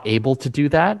am not able to do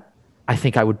that, I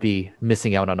think I would be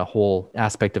missing out on a whole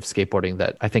aspect of skateboarding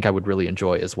that I think I would really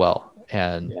enjoy as well.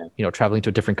 And traveling to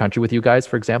a different country with you guys,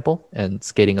 for example, and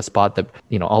skating a spot that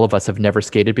all of us have never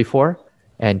skated before,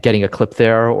 and getting a clip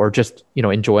there, or just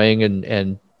enjoying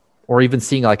and or even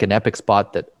seeing like an epic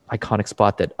spot, that iconic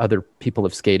spot that other people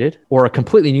have skated, or a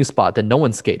completely new spot that no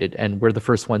one skated and we're the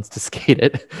first ones to skate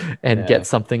it and get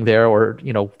something there, or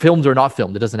filmed or not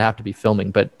filmed. It doesn't have to be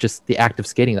filming, but just the act of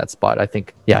skating that spot. I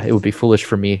think it would be foolish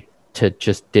for me to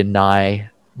just deny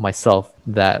myself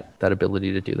that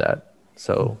ability to do that.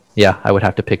 So I would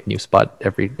have to pick new spot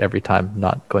every time,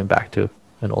 not going back to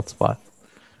an old spot.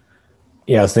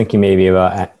 Yeah, I was thinking maybe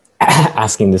about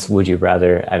asking this would you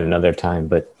rather at another time,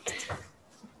 but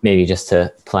maybe just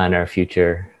to plan our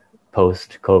future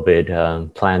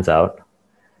post-COVID plans out.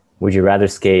 Would you rather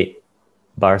skate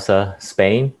Barca,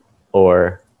 Spain,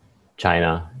 or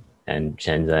China and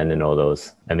Shenzhen and all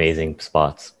those amazing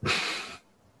spots?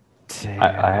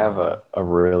 I have a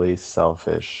really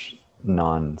selfish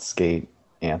non-skate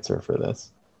answer for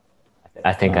this.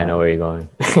 I think I know where you're going.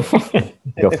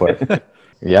 Go for it.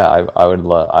 Yeah, I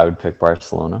would pick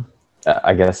Barcelona.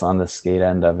 I guess on the skate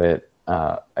end of it,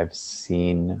 I've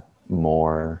seen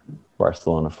more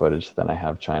Barcelona footage than I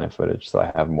have China footage, so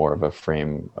I have more of a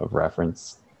frame of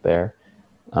reference there.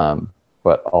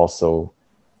 But also,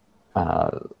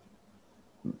 I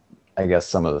guess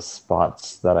some of the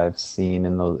spots that I've seen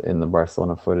in the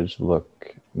Barcelona footage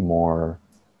look more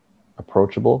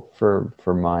approachable for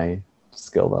my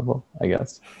skill level, I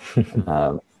guess.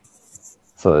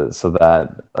 So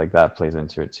that plays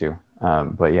into it too.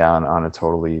 But yeah, on a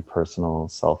totally personal,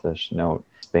 selfish note,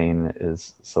 Spain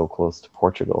is so close to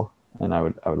Portugal, and I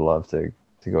would love to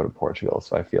go to Portugal.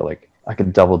 So I feel like I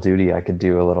could double duty. I could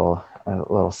do a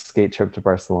little skate trip to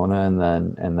Barcelona,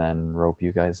 and then rope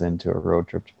you guys into a road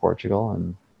trip to Portugal,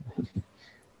 and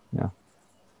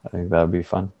I think that would be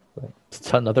fun. But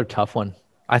it's another tough one.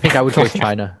 I think I would choose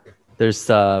China. There's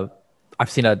I've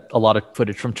seen a lot of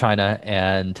footage from China,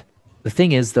 and the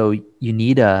thing is, though, you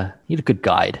need a good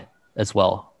guide as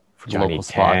well for the local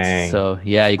spots. So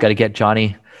you got to get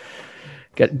Johnny.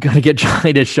 Gotta get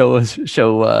Johnny to show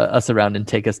us around and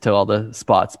take us to all the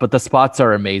spots. But the spots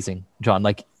are amazing, John.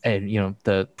 Like, and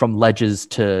from ledges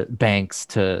to banks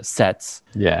to sets.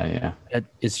 Yeah.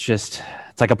 It's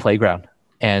like a playground,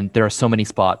 and there are so many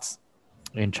spots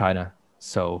in China.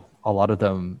 So a lot of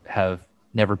them have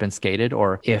never been skated,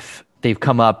 or if they've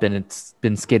come up and it's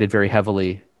been skated very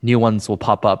heavily, new ones will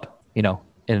pop up,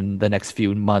 in the next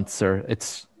few months, or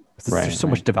there's so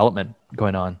much development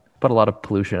going on, but a lot of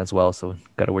pollution as well. So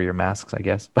got to wear your masks, I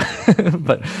guess.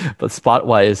 but spot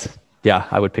wise,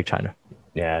 I would pick China.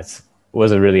 Yeah, it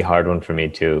was a really hard one for me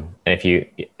too. And if you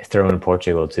throw in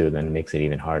Portugal too, then it makes it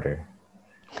even harder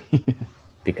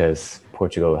because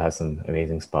Portugal has some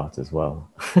amazing spots as well.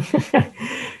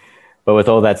 But with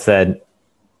all that said,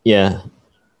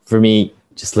 for me,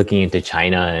 just looking into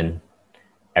China and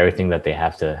everything that they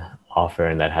have to offer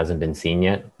and that hasn't been seen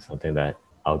yet, something that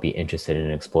I'll be interested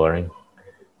in exploring.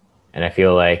 And I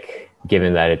feel like,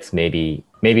 given that it's maybe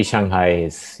Shanghai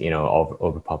is,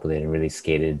 overpopulated and really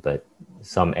skated, but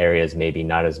some areas maybe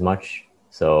not as much.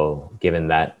 So given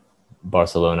that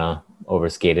Barcelona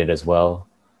overskated as well,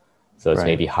 so it's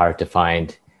maybe hard to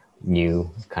find new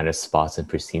kind of spots and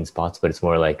pristine spots, but it's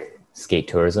more like skate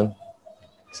tourism.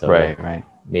 So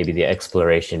maybe the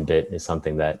exploration bit is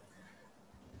something that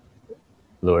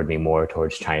lured me more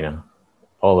towards China.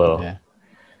 Although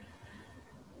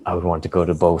I would want to go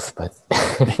to both, but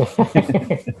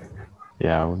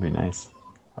yeah, it would be nice.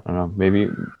 I don't know. Maybe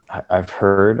I've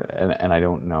heard, and I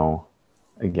don't know.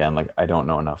 Again, like I don't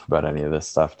know enough about any of this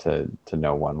stuff to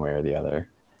know one way or the other.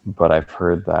 But I've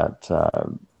heard that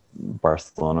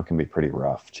Barcelona can be pretty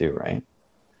rough too, right?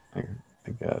 Like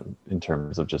in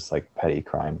terms of just like petty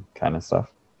crime kind of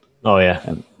stuff. Oh yeah.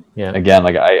 And again,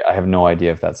 like I have no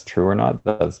idea if that's true or not.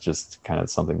 That's just kind of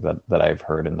something that I've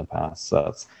heard in the past.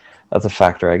 So that's a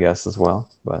factor, I guess, as well.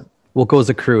 But we'll go as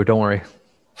a crew. Don't worry.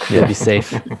 You'll be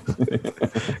safe.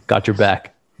 Got your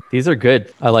back. These are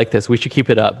good. I like this. We should keep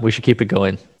it up. We should keep it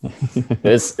going.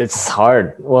 It's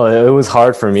hard. Well, it was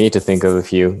hard for me to think of a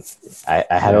few. I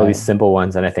had all these simple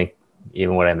ones, and I think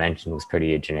even what I mentioned was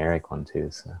pretty a generic one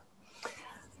too. So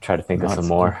try to think of some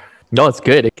more. No, it's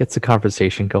good. It gets the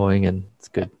conversation going, and it's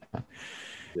good.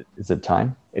 Is it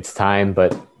time? It's time,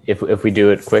 but if we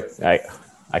do it quick, I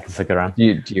can stick around.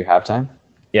 Do you have time?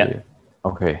 Yeah.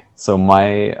 Okay. So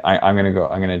I'm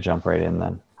gonna jump right in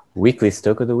then. Weekly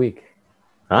Stoke of the Week.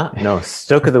 Huh? No,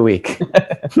 Stoke of the week.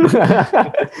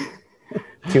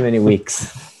 Too many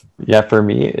weeks. Yeah, for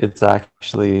me, it's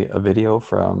actually a video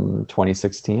from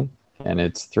 2016, and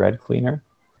it's Thread Cleaner.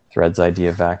 Thread's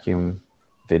Idea Vacuum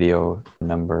video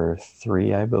number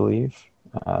 3, I believe.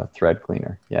 Thread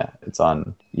Cleaner. Yeah, it's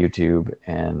on YouTube,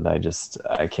 and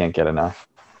I can't get enough.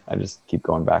 I just keep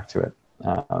going back to it.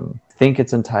 I think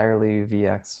it's entirely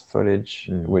VX footage,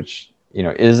 which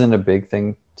isn't a big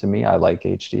thing to me. I like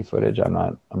HD footage. I'm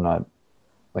not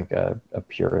like a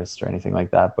purist or anything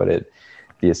like that, but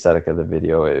the aesthetic of the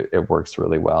video, it works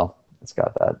really well. It's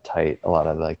got that a lot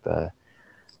of like the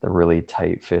really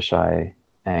tight fisheye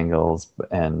angles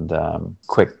and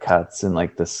quick cuts, and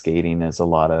like the skating is a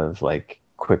lot of like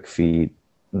quick feet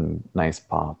and nice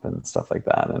pop and stuff like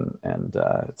that, and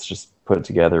it's just put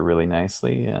together really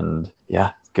nicely, and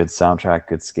yeah, good soundtrack,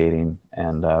 good skating.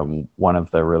 And one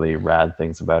of the really rad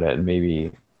things about it, and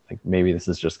maybe this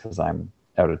is just because I'm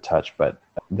out of touch, but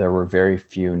there were very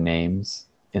few names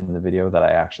in the video that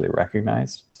I actually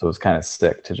recognized, so it was kind of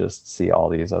sick to just see all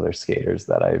these other skaters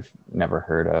that I've never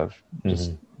heard of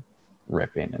just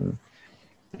ripping,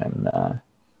 and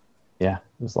yeah, it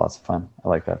was lots of fun. I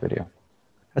like that video.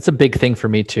 That's a big thing for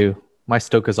me too. My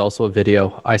Stoke is also a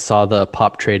video. I saw the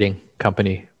pop trading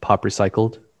company Pop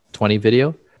Recycled 20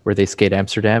 video where they skate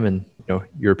Amsterdam and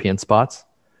European spots.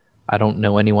 I don't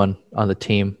know anyone on the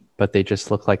team, but they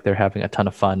just look like they're having a ton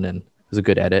of fun, and it was a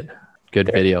good edit, good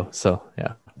video. So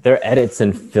yeah, their edits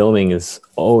and filming is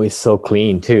always so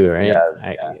clean too, right?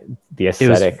 Yeah, the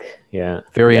aesthetic,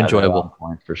 very enjoyable.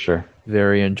 Point for sure.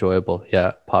 Very enjoyable.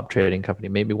 Yeah, Pop Trading Company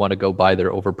made me want to go buy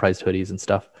their overpriced hoodies and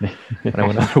stuff when I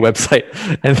went on their website,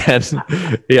 and then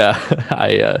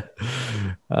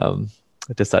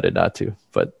I decided not to.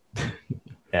 But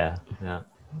yeah.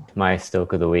 My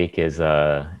Stoke of the week is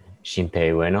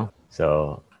Shinpei Ueno.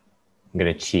 So I'm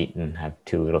gonna cheat and have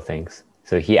 2 little things.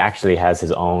 So he actually has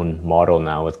his own model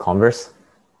now with Converse.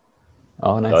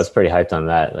 Oh, nice. So I was pretty hyped on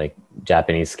that, like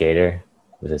Japanese skater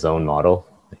with his own model.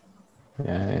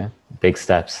 Yeah. Big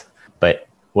steps. But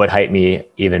what hyped me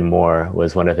even more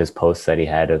was one of his posts that he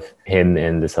had of him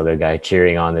and this other guy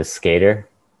cheering on this skater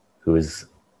who's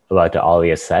about to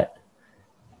ollie a set.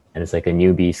 And it's like a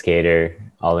newbie skater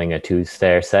ollieing a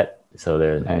 2-stair set. So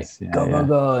they're nice. Like, go.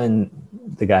 And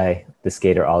the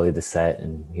skater ollied the set,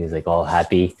 and he was like all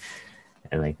happy.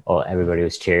 And like, everybody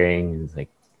was cheering.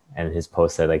 And his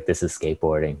post said like, "This is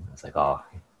skateboarding." I was like, oh,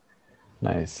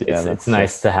 nice. Yeah, it's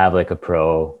nice to have like a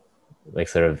pro, like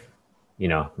sort of,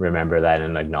 remember that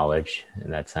and acknowledge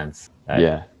in that sense.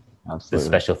 Yeah, absolutely. The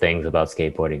special things about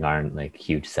skateboarding aren't like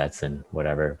huge sets and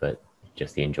whatever, but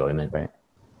just the enjoyment. Right.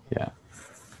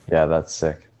 Yeah, that's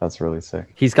sick. That's really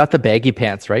sick. He's got the baggy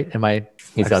pants, right?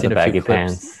 He's got the baggy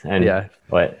pants, and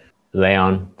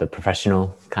Leon, the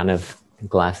professional kind of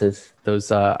glasses.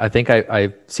 Those I think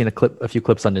I've seen a few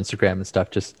clips on Instagram and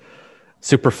stuff, just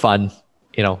super fun,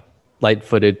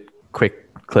 light-footed, quick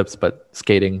clips, but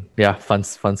skating, fun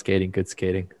skating, good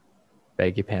skating,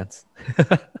 baggy pants.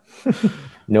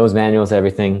 Knows manuals,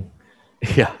 everything.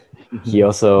 Yeah. He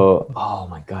also, oh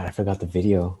my God, I forgot the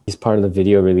video. He's part of the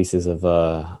video releases of,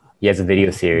 he has a video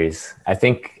series. I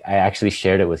think I actually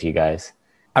shared it with you guys.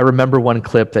 I remember one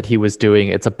clip that he was doing.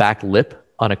 It's a back lip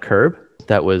on a curb.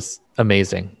 That was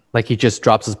amazing. Like he just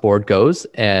drops his board, goes,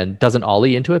 and doesn't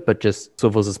ollie into it, but just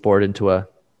swivels his board into a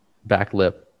back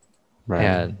lip. Right.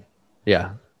 And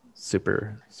yeah,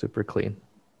 super, super clean.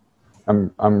 I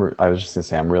was just gonna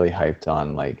say, I'm really hyped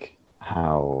on like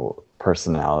how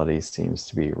personality seems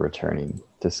to be returning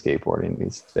to skateboarding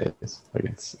these days.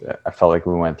 Like I felt like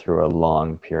we went through a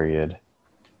long period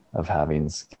of having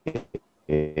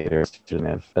skaters who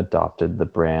have adopted the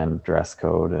brand dress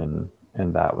code, and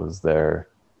that was their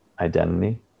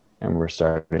identity, and we're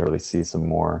starting to really see some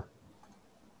more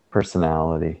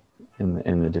personality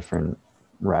in the different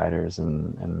riders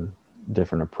and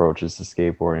different approaches to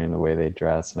skateboarding, the way they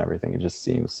dress and everything. It just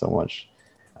seems so much,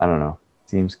 I don't know,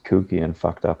 seems kooky and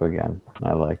fucked up again.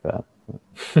 I like that.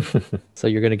 So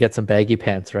you're gonna get some baggy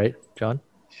pants, right, John?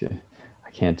 I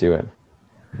can't do it.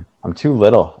 I'm too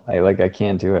little. I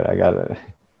can't do it. I gotta,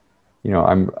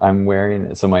 I'm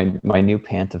wearing, so my new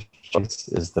pant of choice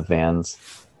is the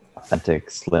Vans Authentic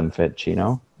Slim Fit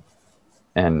Chino,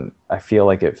 and I feel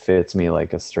like it fits me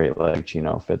like a straight leg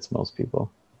chino fits most people.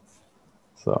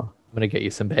 So I'm gonna get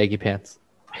you some baggy pants.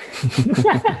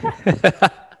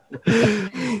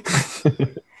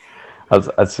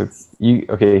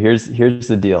 Okay, here's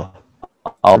the deal.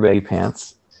 All baggy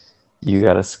pants, you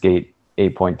gotta skate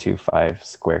 8.25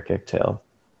 square kicktail.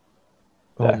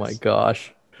 Oh my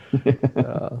gosh.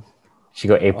 She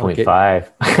got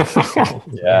 8.5.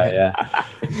 Yeah.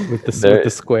 with the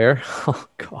square. Oh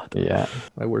God. Yeah.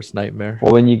 My worst nightmare.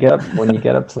 Well, when you get up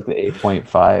to the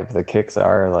 8.5, the kicks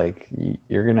are like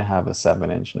you're gonna have a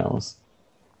 7-inch nose,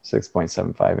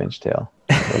 6.75-inch tail.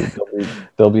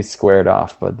 They'll be squared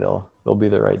off, but they'll be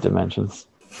the right dimensions.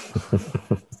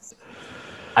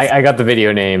 I got the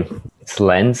video name. It's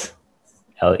Lenz,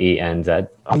 LENZ.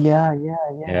 Oh yeah.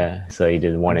 Yeah. So he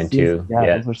did 1 and 2.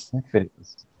 Yeah, those are sick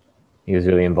videos. He was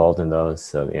really involved in those.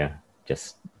 So yeah,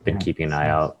 just been keeping an eye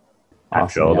out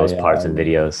after Awesome. all those parts and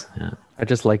videos. Yeah. I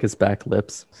just like his back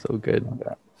lips. So good.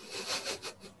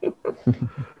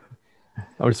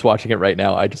 I'm just watching it right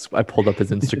now. I pulled up his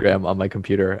Instagram on my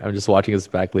computer. I'm just watching his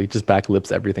back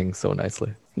lips everything so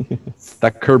nicely.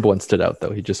 That curb one stood out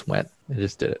though. He just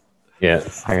did it. Yeah.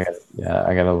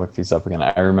 I gotta look these up again.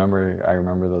 I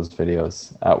remember those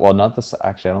videos. Well, not this.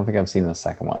 Actually, I don't think I've seen the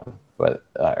second one, but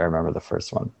I remember the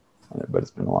first one. But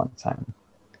it's been a long time.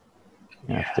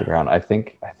 I have to dig around. I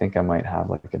think I might have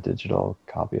like a digital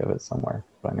copy of it somewhere,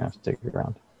 but I'm gonna have to dig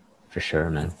around. For sure,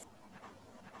 man.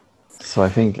 So I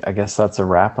guess that's a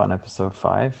wrap on episode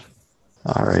 5.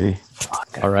 Alrighty.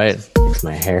 All right. Fix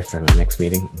my hair for my next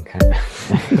meeting. Okay.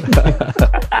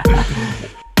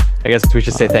 I guess we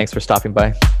should say thanks for stopping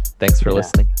by. Thanks for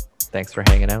listening. Thanks for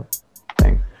hanging out.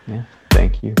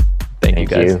 Thank you. Thank you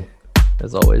guys.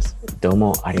 As always.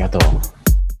 Domo arigato.